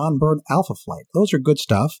original John Byrne Alpha Flight? Those are good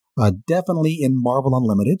stuff. Definitely in Marvel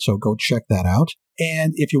Unlimited, so go check that out.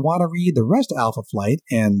 And if you want to read the rest of Alpha Flight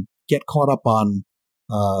and get caught up on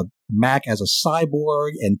Mac as a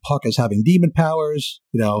cyborg and Puck as having demon powers,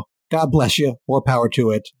 God bless you. More power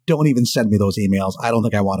to it. Don't even send me those emails. I don't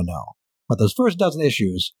think I want to know. But those first dozen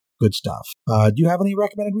issues, good stuff. Do you have any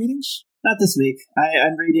recommended readings? Not this week.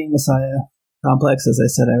 I'm reading Messiah Complex, as I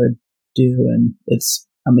said I would do, and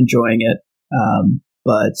I'm enjoying it.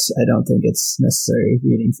 But I don't think it's necessary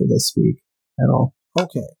reading for this week at all.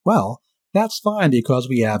 Okay, well, that's fine because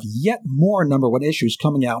we have yet more number one issues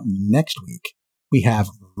coming out next week. We have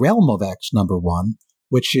Realm of X number one,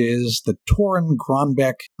 which is the Torin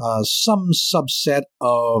Gronbeck, some subset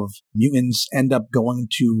of mutants end up going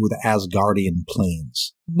to the Asgardian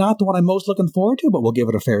planes. Not the one I'm most looking forward to, but we'll give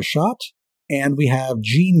it a fair shot. And we have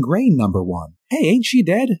Jean Grey number one. Hey, ain't she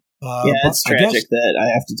dead? Yeah, it's tragic that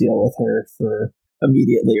I have to deal with her for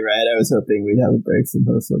immediately, right? I was hoping we'd have a break from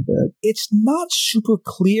her for a bit. It's not super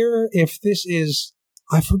clear if this is...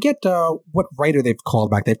 I forget what writer they've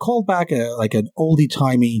called back. They've called back like an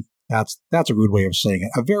oldie-timey... That's a rude way of saying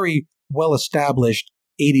it. A very well-established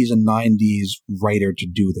 80s and 90s writer to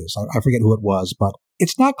do this. I forget who it was, but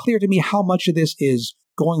it's not clear to me how much of this is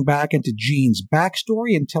going back into Jean's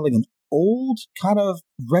backstory and telling an old kind of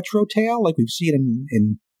retro tale like we've seen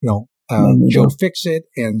in Joe Fixit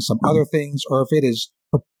and some other things, or if it is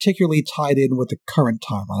particularly tied in with the current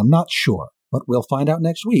timeline. I'm not sure, but we'll find out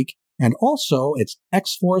next week. And also, it's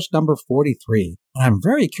X-Force number 43. And I'm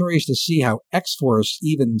very curious to see how X-Force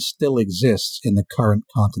even still exists in the current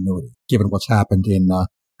continuity, given what's happened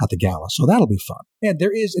at the gala. So that'll be fun. And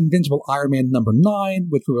there is Invincible Iron Man number 9,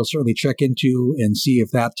 which we will certainly check into and see if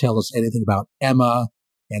that tells us anything about Emma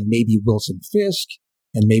and maybe Wilson Fisk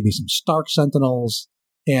and maybe some Stark Sentinels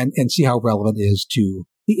and see how relevant it is to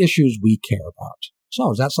the issues we care about. So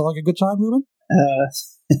does that sound like a good time, Ruben?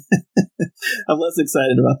 I'm less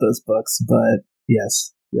excited about those books, but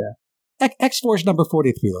yes, yeah. X-Force number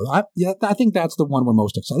 43, though. I think that's the one we're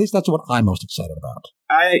most excited. At least that's the one I'm most excited about.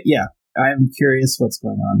 I'm curious what's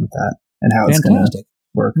going on with that and how it's going to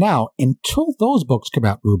work. Now, until those books come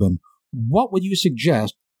out, Ruben, what would you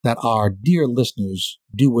suggest that our dear listeners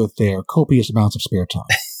do with their copious amounts of spare time?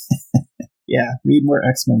 Yeah, read more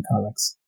X-Men comics.